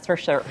past, that's for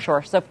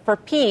sure. So for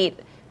Pete,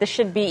 this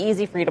should be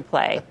easy for you to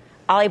play.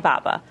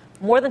 Alibaba,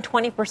 more than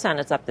 20%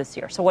 is up this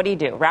year. So what do you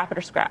do? Wrap it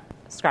or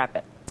scrap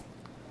it?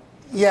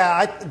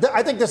 Yeah,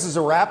 I think this is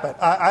a wrap it.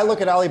 I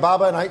look at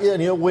Alibaba,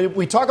 and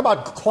we talk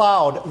about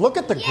cloud. Look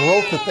at the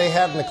growth that they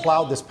had in the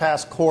cloud this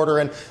past quarter,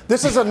 and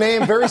this is a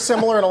name very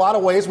similar in a lot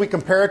of ways. We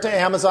compare it to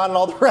Amazon and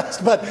all the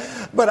rest, but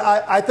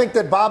I think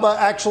that Baba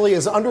actually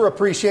is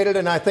underappreciated,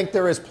 and I think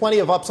there is plenty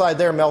of upside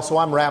there, Mel. So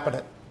I'm wrapping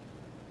it.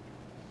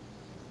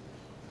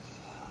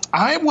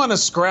 I want to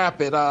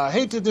scrap it. I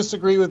hate to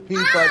disagree with Pete,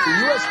 but the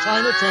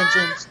U.S.-China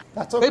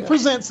tensions, they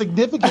present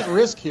significant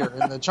risk here,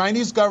 and the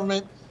Chinese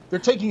government, they're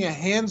taking a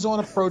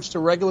hands-on approach to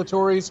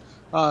regulatories.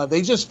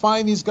 They just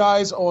fined these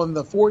guys on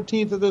the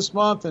 14th of this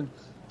month. And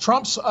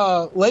Trump's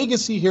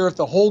legacy here at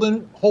the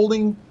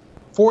Holding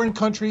Foreign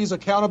Countries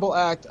Accountable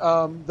Act,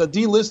 the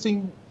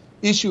delisting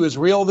issue is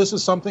real. This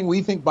is something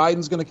we think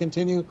Biden's going to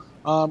continue.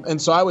 And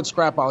so I would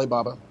scrap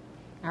Alibaba.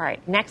 All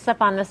right. Next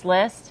up on this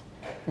list,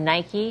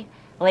 Nike,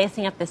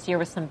 lacing up this year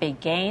with some big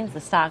gains.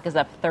 The stock is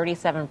up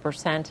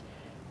 37%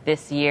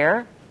 this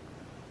year.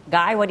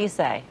 Guy, what do you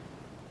say?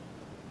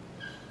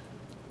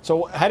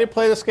 So how do you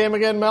play this game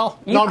again, Mel?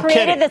 You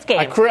created this game.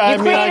 I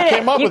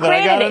came up with it.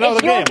 I got to know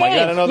the game. I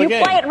got to know the game.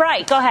 You play it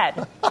right. Go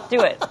ahead.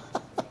 Do it.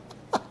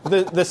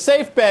 The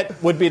safe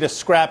bet would be to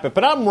scrap it,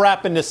 but I'm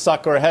wrapping this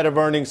sucker ahead of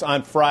earnings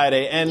on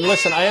Friday. And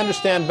listen, I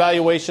understand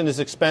valuation is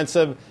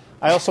expensive.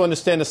 I also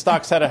understand the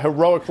stock's had a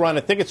heroic run.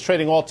 I think it's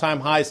trading all-time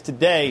highs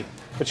today.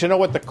 But you know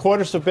what? The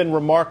quarters have been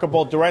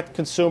remarkable. Direct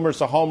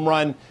consumers, a home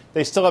run.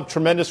 They still have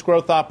tremendous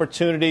growth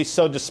opportunities.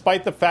 So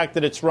despite the fact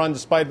that it's run,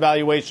 despite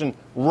valuation,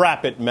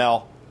 wrap it,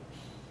 Mel.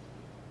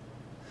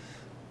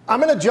 I'm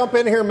going to jump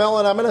in here, Mel,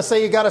 and I'm going to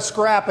say you got to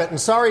scrap it. And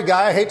sorry,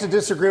 Guy, I hate to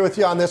disagree with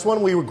you on this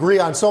one. We agree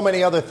on so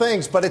many other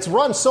things, but it's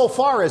run so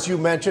far, as you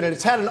mentioned, and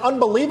it's had an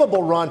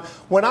unbelievable run.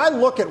 When I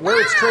look at where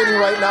it's trading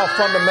right now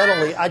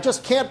fundamentally, I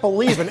just can't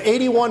believe an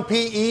 81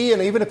 PE,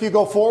 and even if you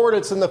go forward,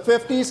 it's in the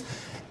 50s.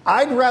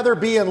 I'd rather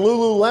be in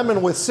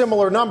Lululemon with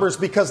similar numbers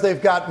because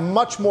they've got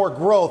much more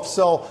growth.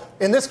 So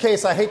in this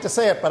case, I hate to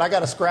say it, but I got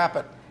to scrap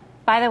it.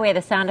 By the way,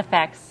 the sound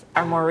effects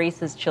are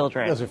Maurice's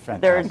children. Those are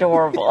fantastic. They're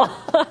adorable.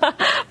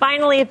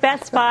 Finally,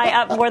 Best Buy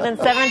up more than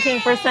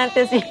 17%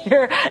 this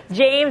year.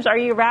 James, are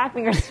you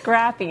wrapping or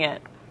scrapping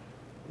it?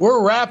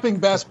 We're wrapping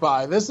Best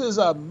Buy. This is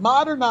a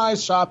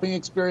modernized shopping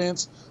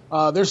experience.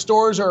 Their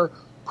stores are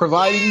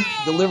providing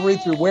delivery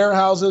through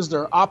warehouses.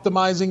 They're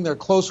optimizing their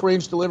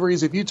close-range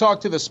deliveries. If you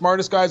talk to the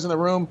smartest guys in the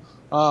room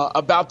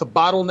about the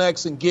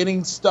bottlenecks and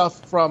getting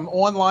stuff from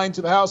online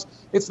to the house,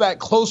 it's that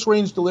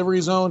close-range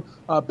delivery zone.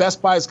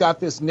 Best Buy's got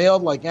this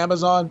nailed like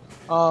Amazon.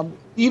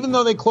 Even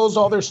though they closed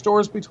all their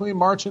stores between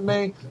March and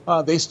May,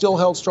 they still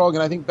held strong,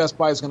 and I think Best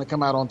Buy is going to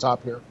come out on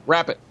top here.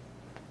 Wrap it.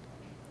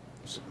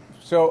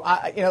 So,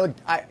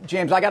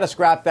 James, I got to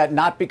scrap that,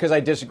 not because I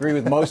disagree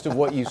with most of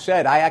what you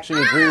said. I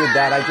actually agree with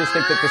that. I just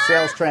think that the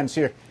sales trends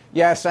here,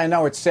 yes, I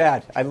know it's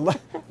sad. I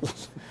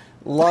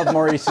love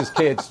Maurice's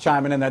kids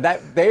chiming in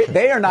there.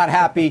 They are not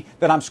happy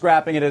that I'm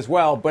scrapping it as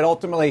well. But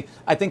ultimately,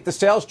 I think the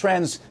sales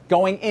trends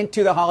going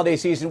into the holiday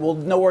season will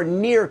nowhere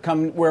near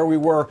come where we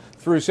were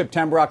through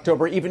September,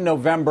 October, even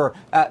November.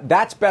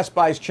 That's Best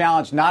Buy's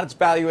challenge, not its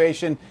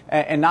valuation,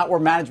 and not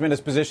where management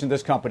has positioned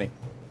this company.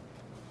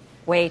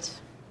 Wait.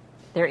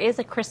 There is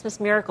a Christmas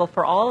miracle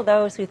for all of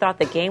those who thought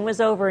the game was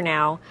over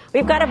now.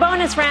 We've got a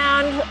bonus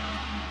round.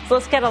 So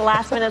let's get a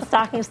last-minute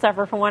stocking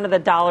stuffer from one of the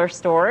dollar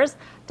stores.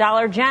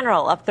 Dollar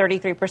General up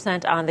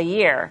 33% on the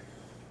year.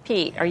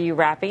 Pete, are you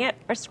wrapping it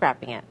or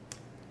scrapping it?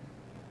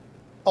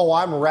 Oh,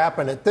 I'm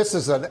wrapping it. This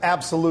is an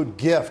absolute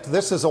gift.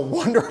 This is a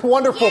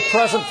wonderful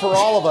present for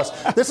all of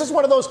us. This is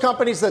one of those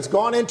companies that's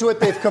gone into it.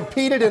 They've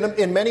competed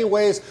in many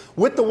ways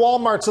with the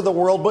Walmarts of the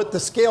world, but the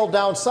scaled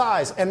down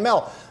size. And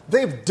Mel,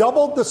 they've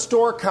doubled the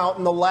store count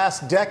in the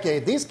last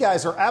decade. These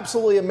guys are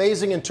absolutely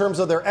amazing in terms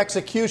of their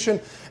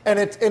execution, and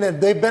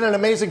they've been an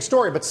amazing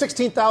story. But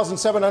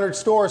 16,700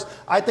 stores,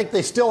 I think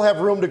they still have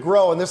room to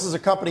grow, and this is a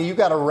company you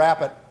got to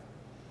wrap it.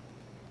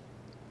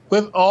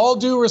 With all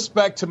due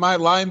respect to my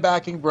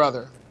linebacking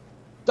brother,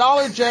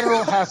 Dollar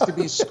General has to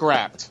be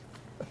scrapped.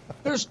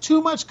 There's too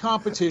much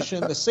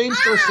competition. The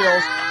same-store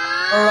sales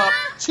are up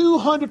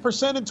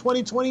 200% in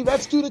 2020.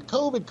 That's due to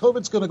COVID.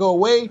 COVID's going to go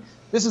away.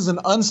 This is an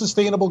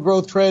unsustainable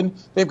growth trend.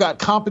 They've got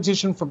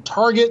competition from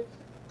Target,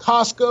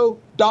 Costco,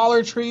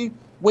 Dollar Tree.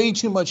 Way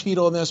too much heat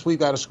on this. We've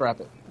got to scrap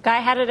it. Guy,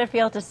 how did it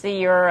feel to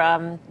see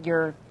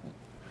your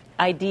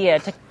idea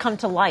to come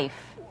to life?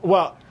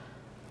 Well,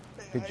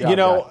 Good job,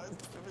 Guy.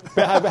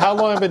 How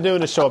long have I been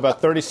doing this show?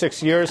 About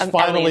 36 years.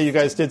 Finally, you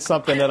guys did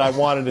something that I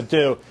wanted to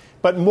do.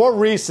 But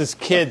Maurice's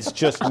kids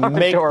just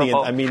make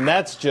adorable.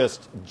 that's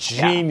just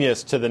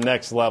genius to the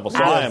next level.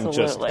 So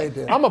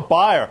Absolutely. I'm a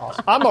buyer.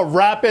 Awesome. I'm a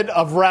rapid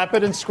of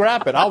rapid and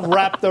scrap it. I'll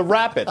wrap the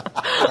rapid.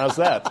 How's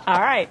that?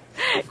 All right.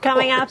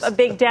 Coming up, a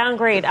big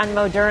downgrade on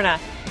Moderna.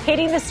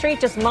 Hitting the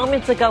street just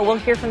moments ago, we'll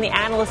hear from the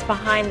analyst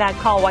behind that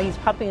call while he's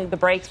pumping the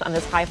brakes on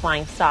this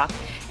high-flying stock.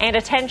 And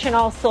attention,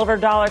 all silver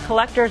dollar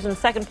collectors and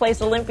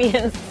second-place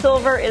Olympians.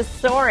 Silver is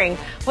soaring.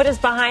 What is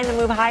behind the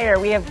move higher?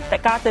 We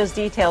have got those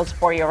details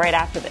for you right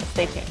after this.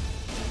 Stay tuned.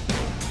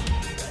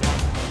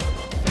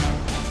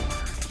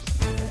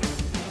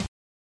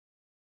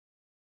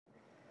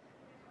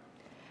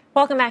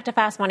 Welcome back to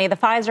Fast Money. The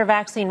Pfizer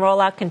vaccine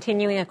rollout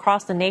continuing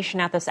across the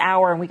nation at this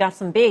hour. And we got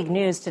some big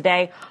news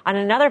today on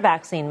another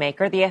vaccine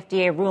maker. The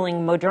FDA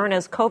ruling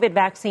Moderna's COVID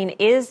vaccine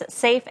is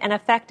safe and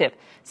effective,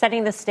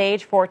 setting the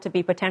stage for it to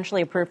be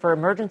potentially approved for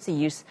emergency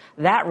use.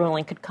 That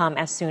ruling could come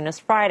as soon as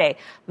Friday.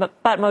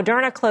 But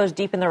Moderna closed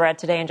deep in the red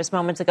today. And just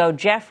moments ago,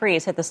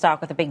 Jefferies hit the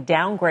stock with a big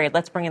downgrade.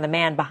 Let's bring in the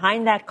man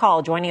behind that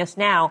call. Joining us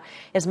now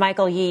is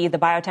Michael Yee, the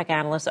biotech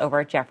analyst over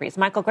at Jefferies.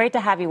 Michael, great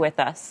to have you with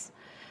us.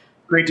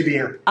 Great to be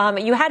here.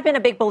 You had been a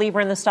big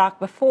believer in the stock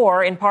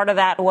before, and part of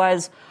that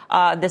was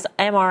this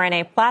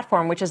mRNA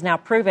platform, which is now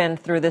proven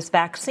through this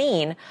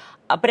vaccine.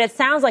 But it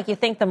sounds like you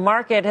think the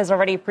market has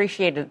already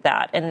appreciated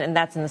that, and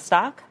that's in the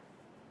stock?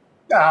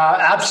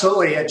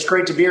 Absolutely. It's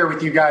great to be here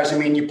with you guys. I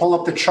mean, you pull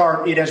up the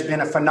chart. It has been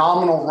a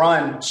phenomenal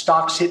run.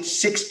 Stocks hit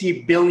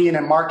 $60 billion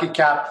in market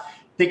cap. I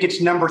think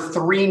it's number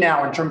 3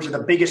 now in terms of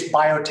the biggest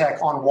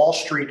biotech on Wall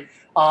Street.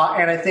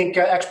 And I think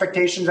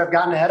expectations have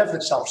gotten ahead of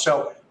itself.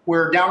 So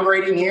we're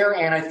downgrading here,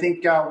 and I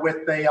think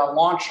with the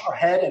launch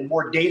ahead and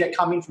more data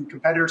coming from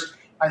competitors,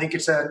 I think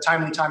it's a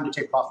timely time to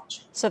take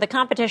profits. So the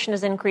competition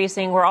is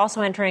increasing. We're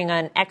also entering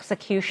an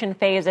execution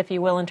phase, if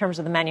you will, in terms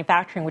of the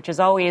manufacturing, which is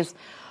always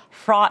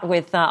fraught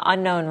with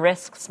unknown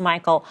risks,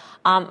 Michael.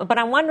 But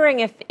I'm wondering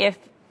if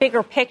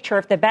bigger picture,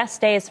 if the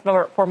best days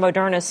for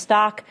Moderna's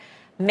stock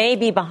may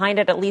be behind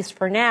it, at least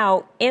for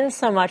now, in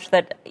so much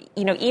that,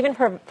 you know, even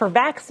for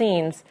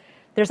vaccines,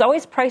 there's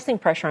always pricing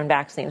pressure on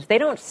vaccines. They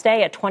don't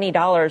stay at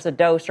 $20 a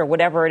dose or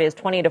whatever it is,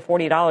 $20 to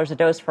 $40 a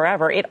dose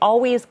forever. It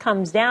always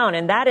comes down,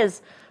 and that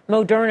is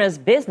Moderna's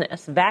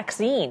business,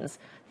 vaccines,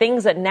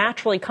 things that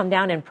naturally come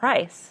down in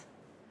price.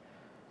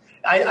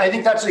 I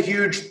think that's a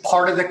huge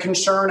part of the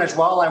concern as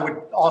well. I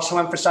would also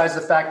emphasize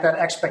the fact that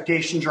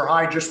expectations are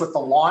high just with the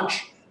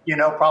launch, you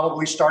know,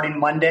 probably starting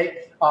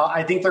Monday.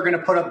 I think they're going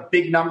to put up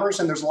big numbers,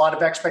 and there's a lot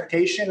of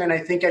expectation. And I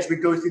think as we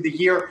go through the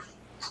year,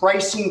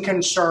 pricing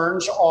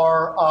concerns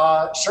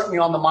are certainly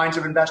on the minds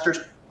of investors,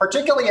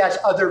 particularly as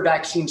other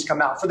vaccines come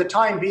out. For the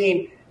time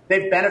being,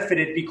 they've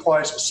benefited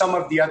because some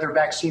of the other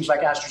vaccines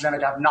like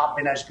AstraZeneca have not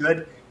been as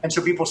good. And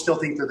so people still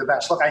think they're the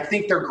best. Look, I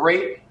think they're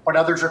great, but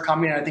others are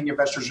coming, and I think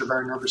investors are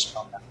very nervous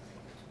about that.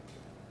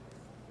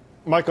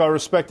 Michael, I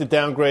respect the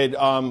downgrade.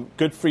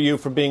 Good for you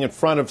for being in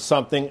front of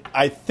something.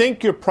 I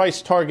think your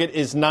price target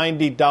is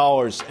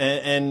 $90,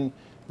 and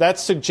that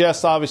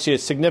suggests, obviously, a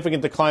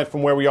significant decline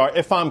from where we are,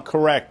 if I'm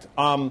correct.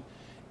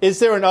 Is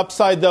there an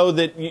upside, though,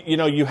 that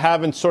you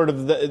have in sort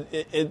of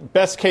the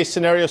best-case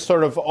scenario,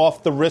 sort of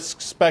off the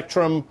risk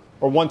spectrum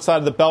or one side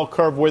of the bell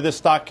curve where this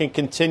stock can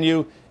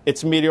continue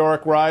its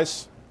meteoric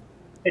rise?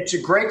 It's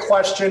a great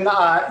question.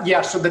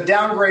 So the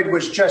downgrade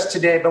was just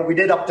today, but we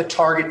did up the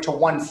target to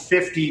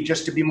 150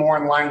 just to be more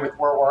in line with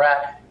where we're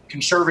at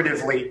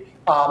conservatively.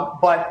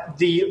 But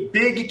the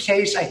big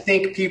case I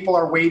think people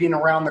are waiting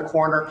around the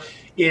corner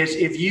is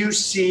if you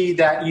see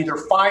that either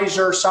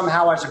Pfizer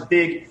somehow has a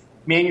big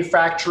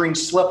manufacturing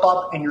slip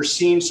up and you're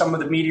seeing some of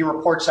the media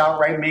reports out,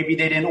 right? Maybe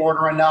they didn't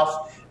order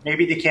enough.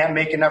 Maybe they can't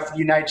make enough for the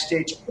United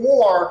States,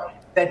 or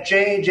that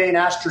J&J and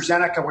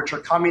AstraZeneca, which are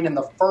coming in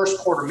the first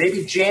quarter,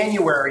 maybe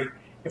January.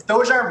 If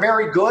those aren't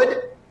very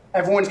good,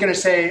 everyone's going to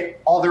say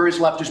all there is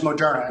left is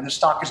Moderna, and the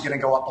stock is going to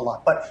go up a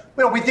lot. But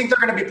we think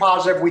they're going to be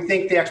positive. We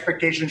think the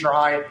expectations are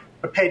high,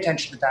 but pay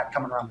attention to that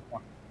coming around the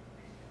corner.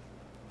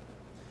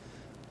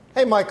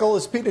 Hey, Michael,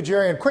 it's Pete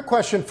Najarian. Quick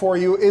question for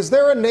you. Is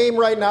there a name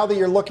right now that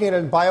you're looking at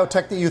in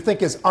biotech that you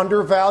think is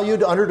undervalued,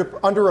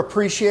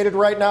 underappreciated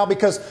right now?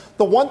 Because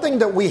the one thing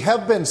that we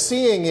have been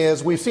seeing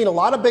is we've seen a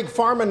lot of big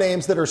pharma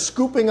names that are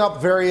scooping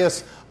up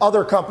various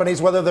other companies,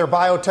 whether they're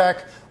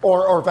biotech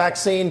or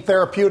vaccine,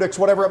 therapeutics,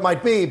 whatever it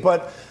might be.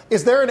 But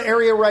is there an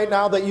area right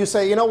now that you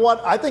say, you know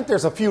what, I think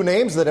there's a few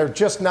names that are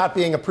just not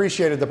being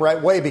appreciated the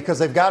right way because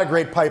they've got a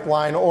great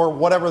pipeline or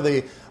whatever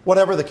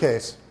the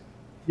case?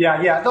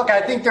 Yeah. Look,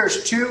 I think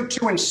there's two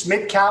in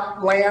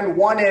mid-cap land.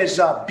 One is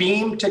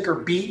Beam, ticker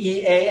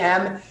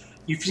BEAM.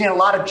 You've seen a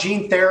lot of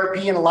gene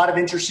therapy and a lot of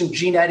interest in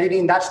gene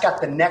editing. That's got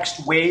the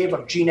next wave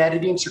of gene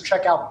editing, so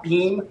check out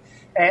Beam.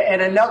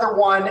 And another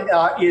one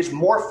is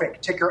Morphic,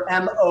 ticker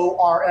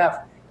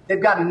MORF.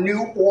 They've got a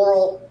new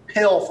oral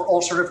pill for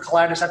ulcerative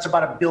colitis. That's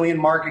about $1 billion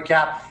market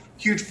cap.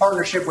 Huge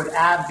partnership with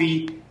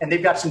AbbVie, and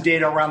they've got some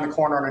data around the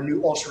corner on a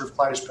new ulcerative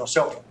colitis pill.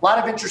 So a lot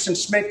of interest in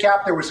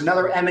SMID-cap. There was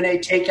another M&A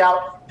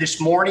takeout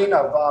this morning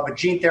of a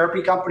gene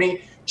therapy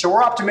company. So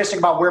we're optimistic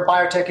about where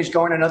biotech is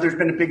going. I know there's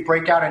been a big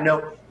breakout. I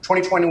know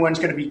 2021 is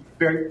going to be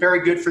very,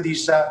 very good for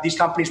these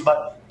companies,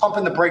 but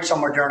pumping the brakes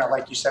on Moderna,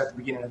 like you said at the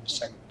beginning of the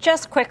segment.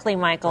 Just quickly,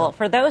 Michael,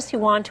 for those who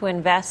want to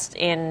invest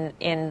in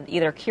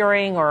either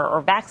curing or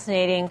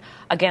vaccinating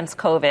against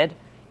COVID,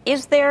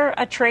 is there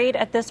a trade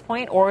at this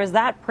point, or is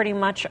that pretty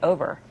much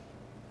over?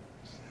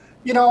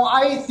 You know,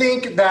 I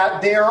think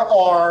that there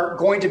are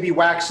going to be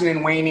waxing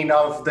and waning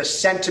of the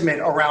sentiment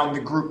around the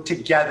group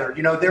together.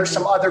 You know, there's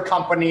some other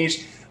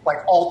companies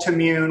like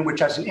Altimmune,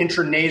 which has an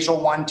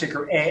intranasal one,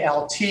 ticker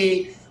ALT.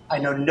 I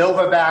know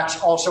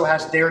Novavax also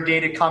has their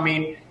data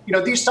coming. You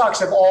know, these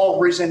stocks have all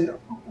risen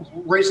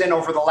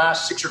over the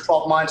last 6 or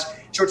 12 months.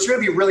 So it's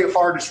going to be really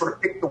hard to sort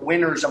of pick the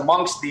winners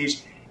amongst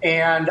these.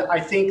 And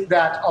I think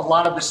that a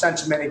lot of the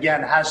sentiment,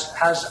 again,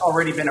 has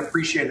already been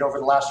appreciated over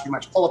the last few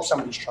months. Pull up some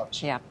of these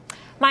charts. Yeah.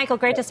 Michael,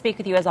 great to speak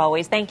with you as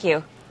always. Thank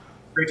you.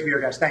 Great to be here,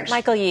 guys. Thanks.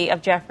 Michael Yee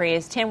of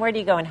Jefferies. Tim, where do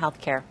you go in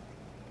healthcare?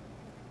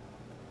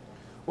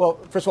 Well,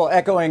 first of all,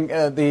 echoing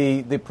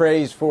the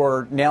praise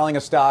for nailing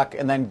a stock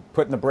and then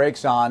putting the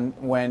brakes on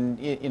when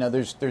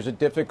there's a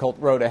difficult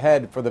road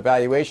ahead for the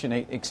valuation,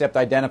 except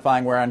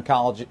identifying where in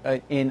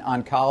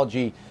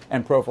oncology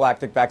and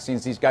prophylactic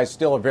vaccines these guys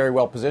still are very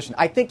well positioned.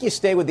 I think you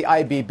stay with the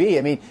IBB.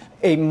 I mean,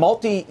 a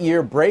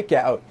multi-year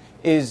breakout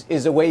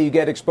is a way you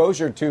get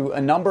exposure to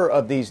a number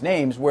of these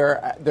names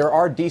where there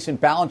are decent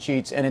balance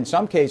sheets, and in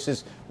some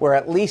cases where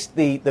at least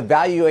the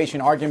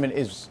valuation argument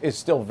is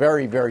still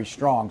very, very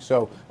strong.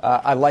 So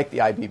I like the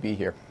IBB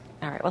here.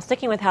 All right. Well,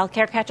 sticking with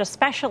healthcare, catch a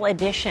special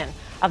edition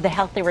of the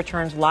Healthy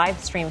Returns live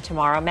stream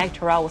tomorrow. Meg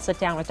Terrell will sit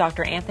down with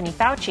Dr. Anthony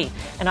Fauci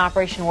and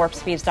Operation Warp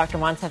Speed's Dr.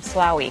 Moncef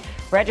Slaoui.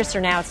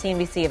 Register now at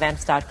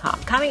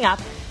cnbcevents.com. Coming up,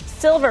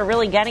 silver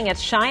really getting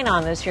its shine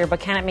on this year, but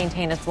can it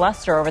maintain its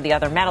luster over the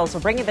other metals?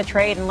 We'll bring you the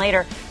trade, and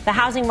later, the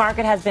housing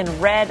market has been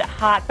red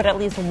hot, but at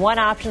least one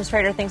options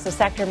trader thinks the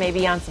sector may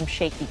be on some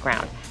shaky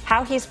ground.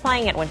 How he's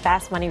playing it when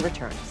Fast Money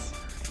returns.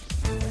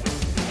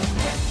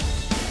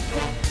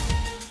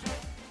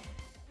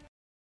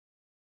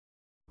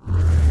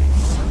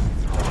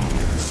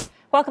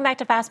 Welcome back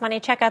to Fast Money.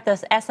 Check out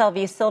this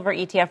SLV silver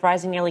ETF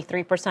rising nearly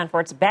 3%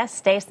 for its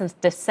best day since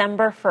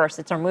December 1st.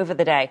 It's our move of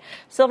the day.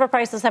 Silver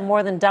prices have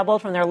more than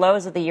doubled from their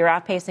lows of the year,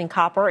 outpacing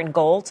copper and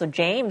gold. So,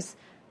 James,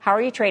 how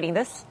are you trading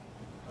this?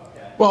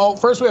 Well,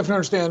 first we have to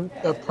understand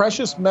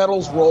precious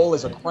metals' role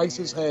as a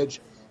crisis hedge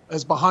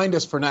is behind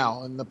us for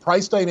now. And the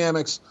price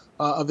dynamics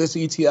of this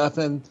ETF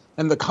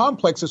and the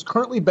complex is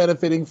currently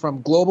benefiting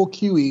from global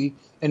QE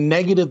and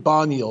negative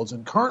bond yields.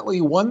 And currently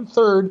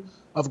 1/3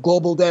 of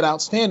global debt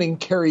outstanding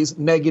carries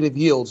negative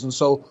yields. And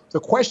so the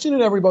question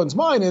in everyone's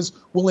mind is,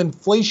 will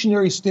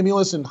inflationary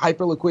stimulus and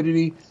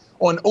hyperliquidity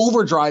on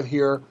overdrive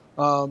here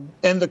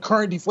and the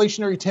current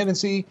deflationary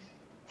tendency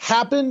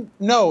happen?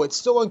 No, it's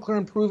still unclear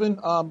and proven.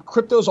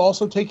 Crypto's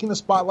also taking the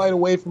spotlight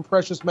away from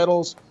precious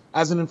metals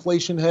as an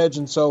inflation hedge.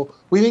 And so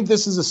we think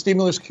this is a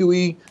stimulus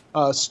QE,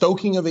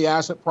 stoking of the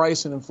asset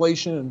price and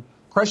inflation. And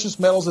precious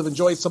metals have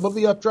enjoyed some of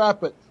the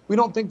updraft, but we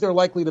don't think they're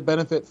likely to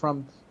benefit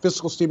from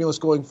fiscal stimulus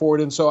going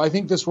forward. And so I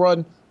think this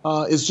run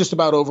is just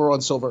about over on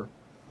silver.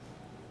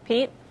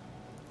 Pete?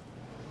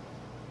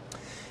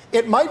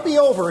 It might be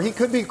over. He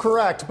could be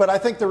correct. But I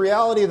think the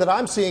reality that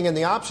I'm seeing in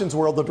the options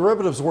world, the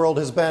derivatives world,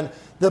 has been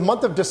the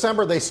month of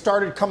December, they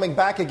started coming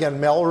back again,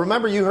 Mel.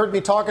 Remember, you heard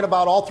me talking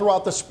about all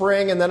throughout the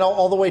spring and then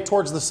all the way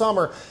towards the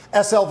summer.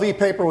 SLV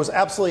paper was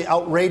absolutely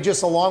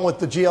outrageous, along with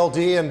the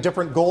GLD and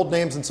different gold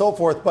names and so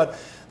forth. But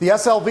the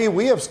SLV,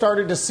 we have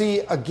started to see,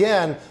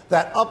 again,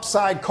 that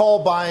upside call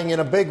buying in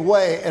a big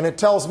way. And it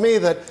tells me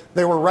that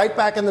they were right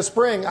back in the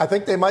spring. I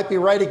think they might be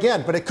right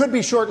again. But it could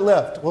be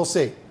short-lived. We'll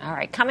see. All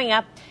right. Coming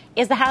up,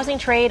 is the housing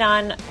trade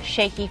on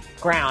shaky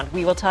ground?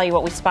 We will tell you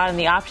what we spot in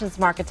the options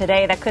market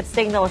today that could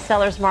signal a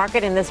seller's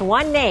market in this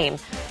one name.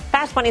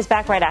 Fast Money's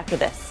back right after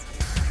this.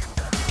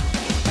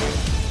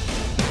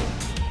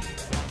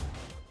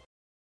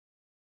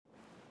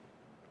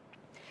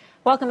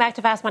 Welcome back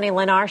to Fast Money.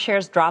 Lennar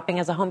shares dropping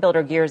as a home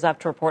builder gears up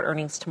to report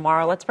earnings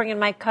tomorrow. Let's bring in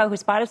Mike Coe, who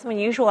spotted some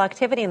unusual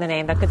activity in the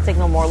name that could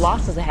signal more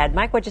losses ahead.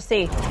 Mike, what'd you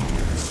see?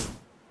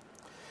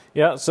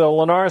 Yeah, so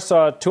Lennar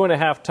saw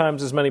 2.5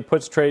 times as many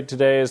puts trade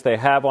today as they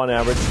have on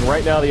average. And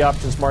right now, the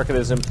options market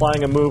is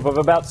implying a move of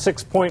about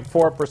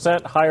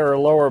 6.4%, higher or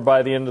lower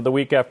by the end of the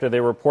week after they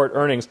report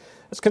earnings.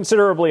 It's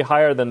considerably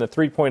higher than the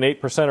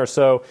 3.8% or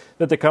so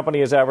that the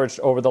company has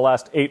averaged over the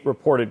last 8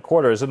 reported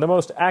quarters. And the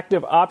most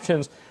active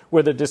options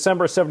were the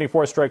December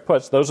 74 strike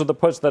puts. Those are the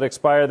puts that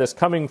expire this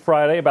coming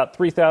Friday. About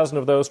 3,000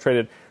 of those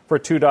traded for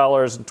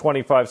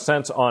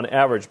 $2.25 on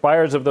average.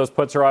 Buyers of those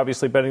puts are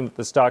obviously betting that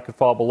the stock could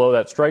fall below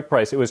that strike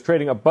price. It was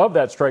trading above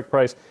that strike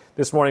price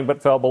this morning,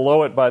 but fell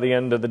below it by the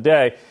end of the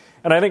day.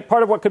 And I think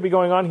part of what could be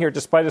going on here,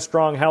 despite a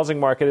strong housing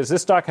market, is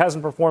this stock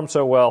hasn't performed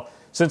so well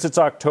since its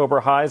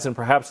October highs, and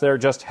perhaps they're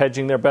just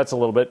hedging their bets a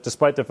little bit,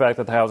 despite the fact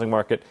that the housing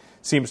market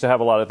seems to have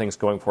a lot of things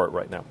going for it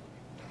right now.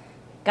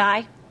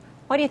 Guy,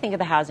 what do you think of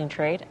the housing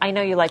trade? I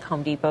know you like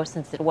Home Depot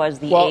since it was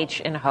the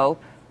H in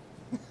hope.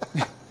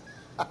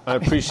 I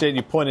appreciate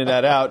you pointing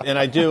that out, and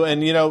I do.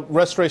 And, you know,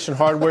 Restoration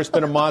Hardware's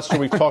been a monster.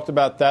 We've talked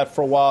about that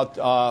for a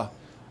while.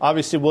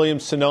 Obviously,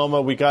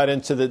 Williams-Sonoma, we got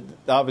into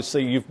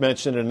obviously, you've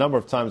mentioned it a number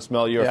of times,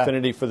 Mel, your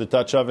affinity for the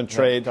Dutch oven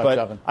trade. Dutch but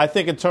oven. I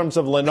think in terms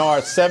of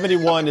Lennar,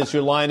 71 is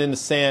your line in the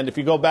sand. If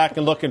you go back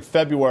and look in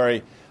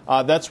February,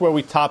 that's where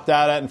we topped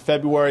out at in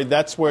February.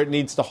 That's where it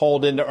needs to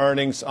hold into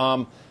earnings.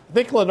 I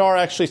think Lennar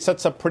actually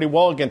sets up pretty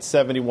well against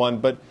 71,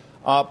 but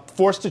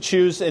forced to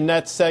choose in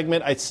that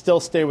segment, I'd still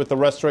stay with the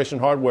Restoration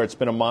Hardware. It's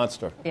been a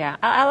monster. Yeah,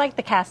 I like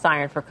the cast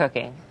iron for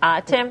cooking.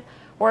 Tim,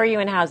 where are you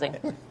in housing?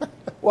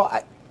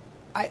 Well,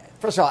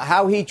 first of all,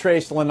 how he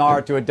traced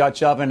Lennar to a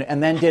Dutch oven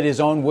and then did his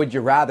own would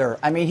you rather.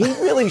 I mean, he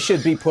really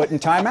should be put in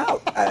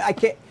timeout. I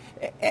can't.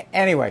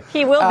 Anyway.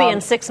 He will be in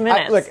 6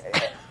 minutes.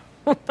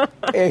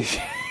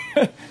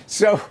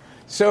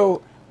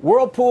 So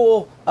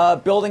Whirlpool,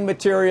 building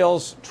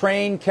materials,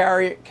 train,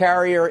 carrier,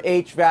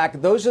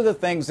 HVAC, those are the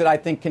things that I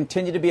think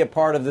continue to be a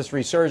part of this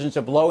resurgence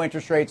of low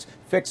interest rates,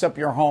 fix up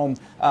your home,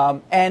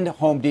 and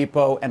Home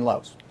Depot and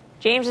Lowe's.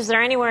 James, is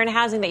there anywhere in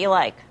housing that you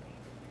like?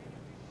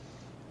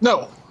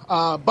 No.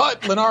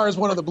 But Lennar is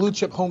one of the blue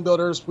chip home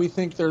builders. We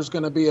think there's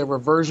going to be a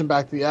reversion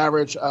back to the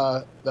average.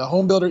 The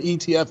home builder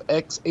ETF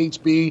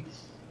XHB,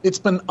 it's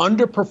been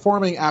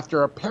underperforming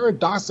after a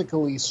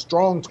paradoxically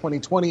strong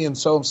 2020. And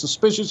so I'm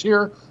suspicious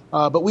here.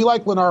 But we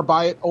like Lennar,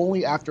 buy it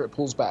only after it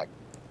pulls back.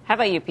 How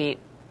about you, Pete?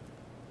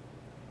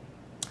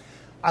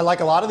 I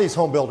like a lot of these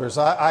home builders.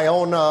 I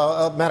own,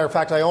 matter of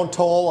fact, I own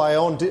Toll, I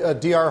own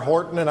D.R.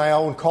 Horton, and I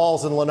own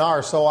Calls and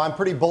Lennar, so I'm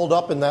pretty bulled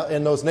up in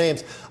those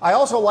names. I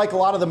also like a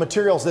lot of the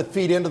materials that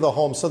feed into the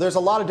home, so there's a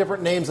lot of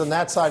different names on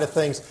that side of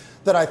things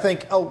that I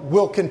think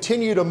will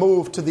continue to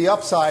move to the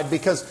upside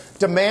because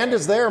demand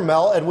is there,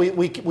 Mel, and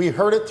we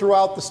heard it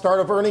throughout the start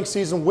of earnings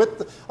season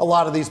with a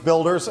lot of these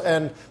builders,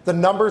 and the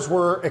numbers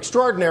were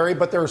extraordinary,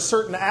 but there are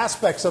certain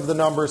aspects of the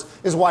numbers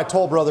is why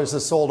Toll Brothers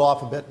has sold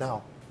off a bit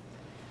now.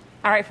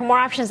 All right, for more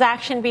options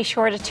action, be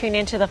sure to tune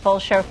into the full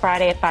show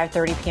Friday at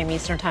 5:30 p.m.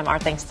 Eastern Time. Our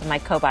thanks to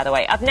Mike Coe, by the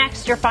way. Up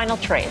next, your final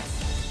trades.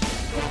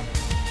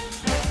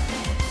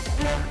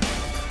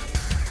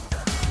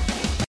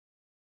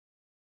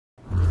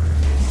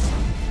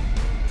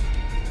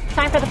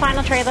 Time for the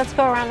final trade. Let's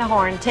go around the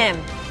horn. Tim.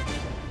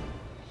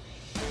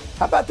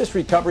 How about this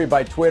recovery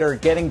by Twitter,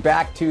 getting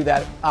back to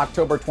that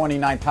October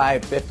 29th high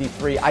of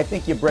 53? I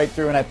think you break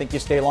through, and I think you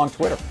stay long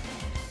Twitter.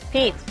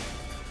 Pete.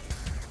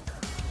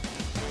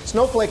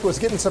 Snowflake was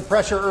getting some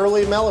pressure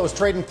early, Mel. It was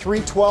trading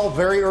 312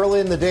 very early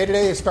in the day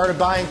today. They started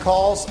buying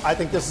calls. I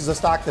think this is a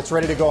stock that's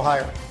ready to go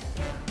higher.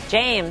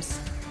 James.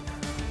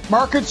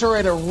 Markets are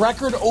at a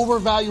record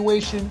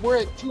overvaluation. We're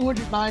at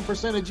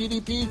 209% of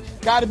GDP.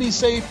 Got to be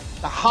safe.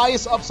 The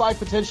highest upside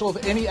potential of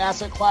any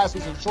asset class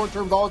is in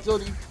short-term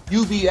volatility,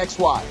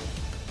 UVXY.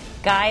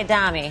 Guy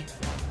Adami.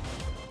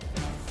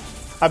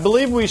 I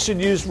believe we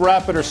should use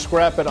wrap it or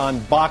scrap it on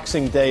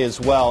Boxing Day as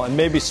well, and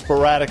maybe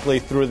sporadically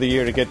through the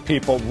year to get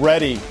people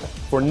ready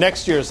for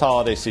next year's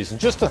holiday season.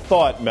 Just a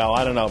thought, Mel.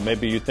 I don't know.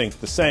 Maybe you think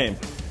the same.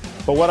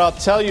 But what I'll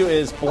tell you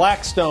is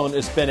Blackstone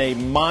has been a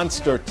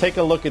monster. Take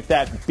a look at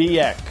that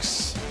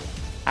BX.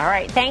 All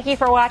right. Thank you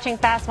for watching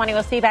Fast Money.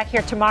 We'll see you back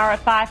here tomorrow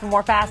at 5 for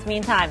more Fast.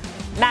 Meantime,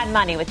 Mad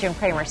Money with Jim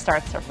Cramer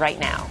starts right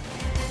now.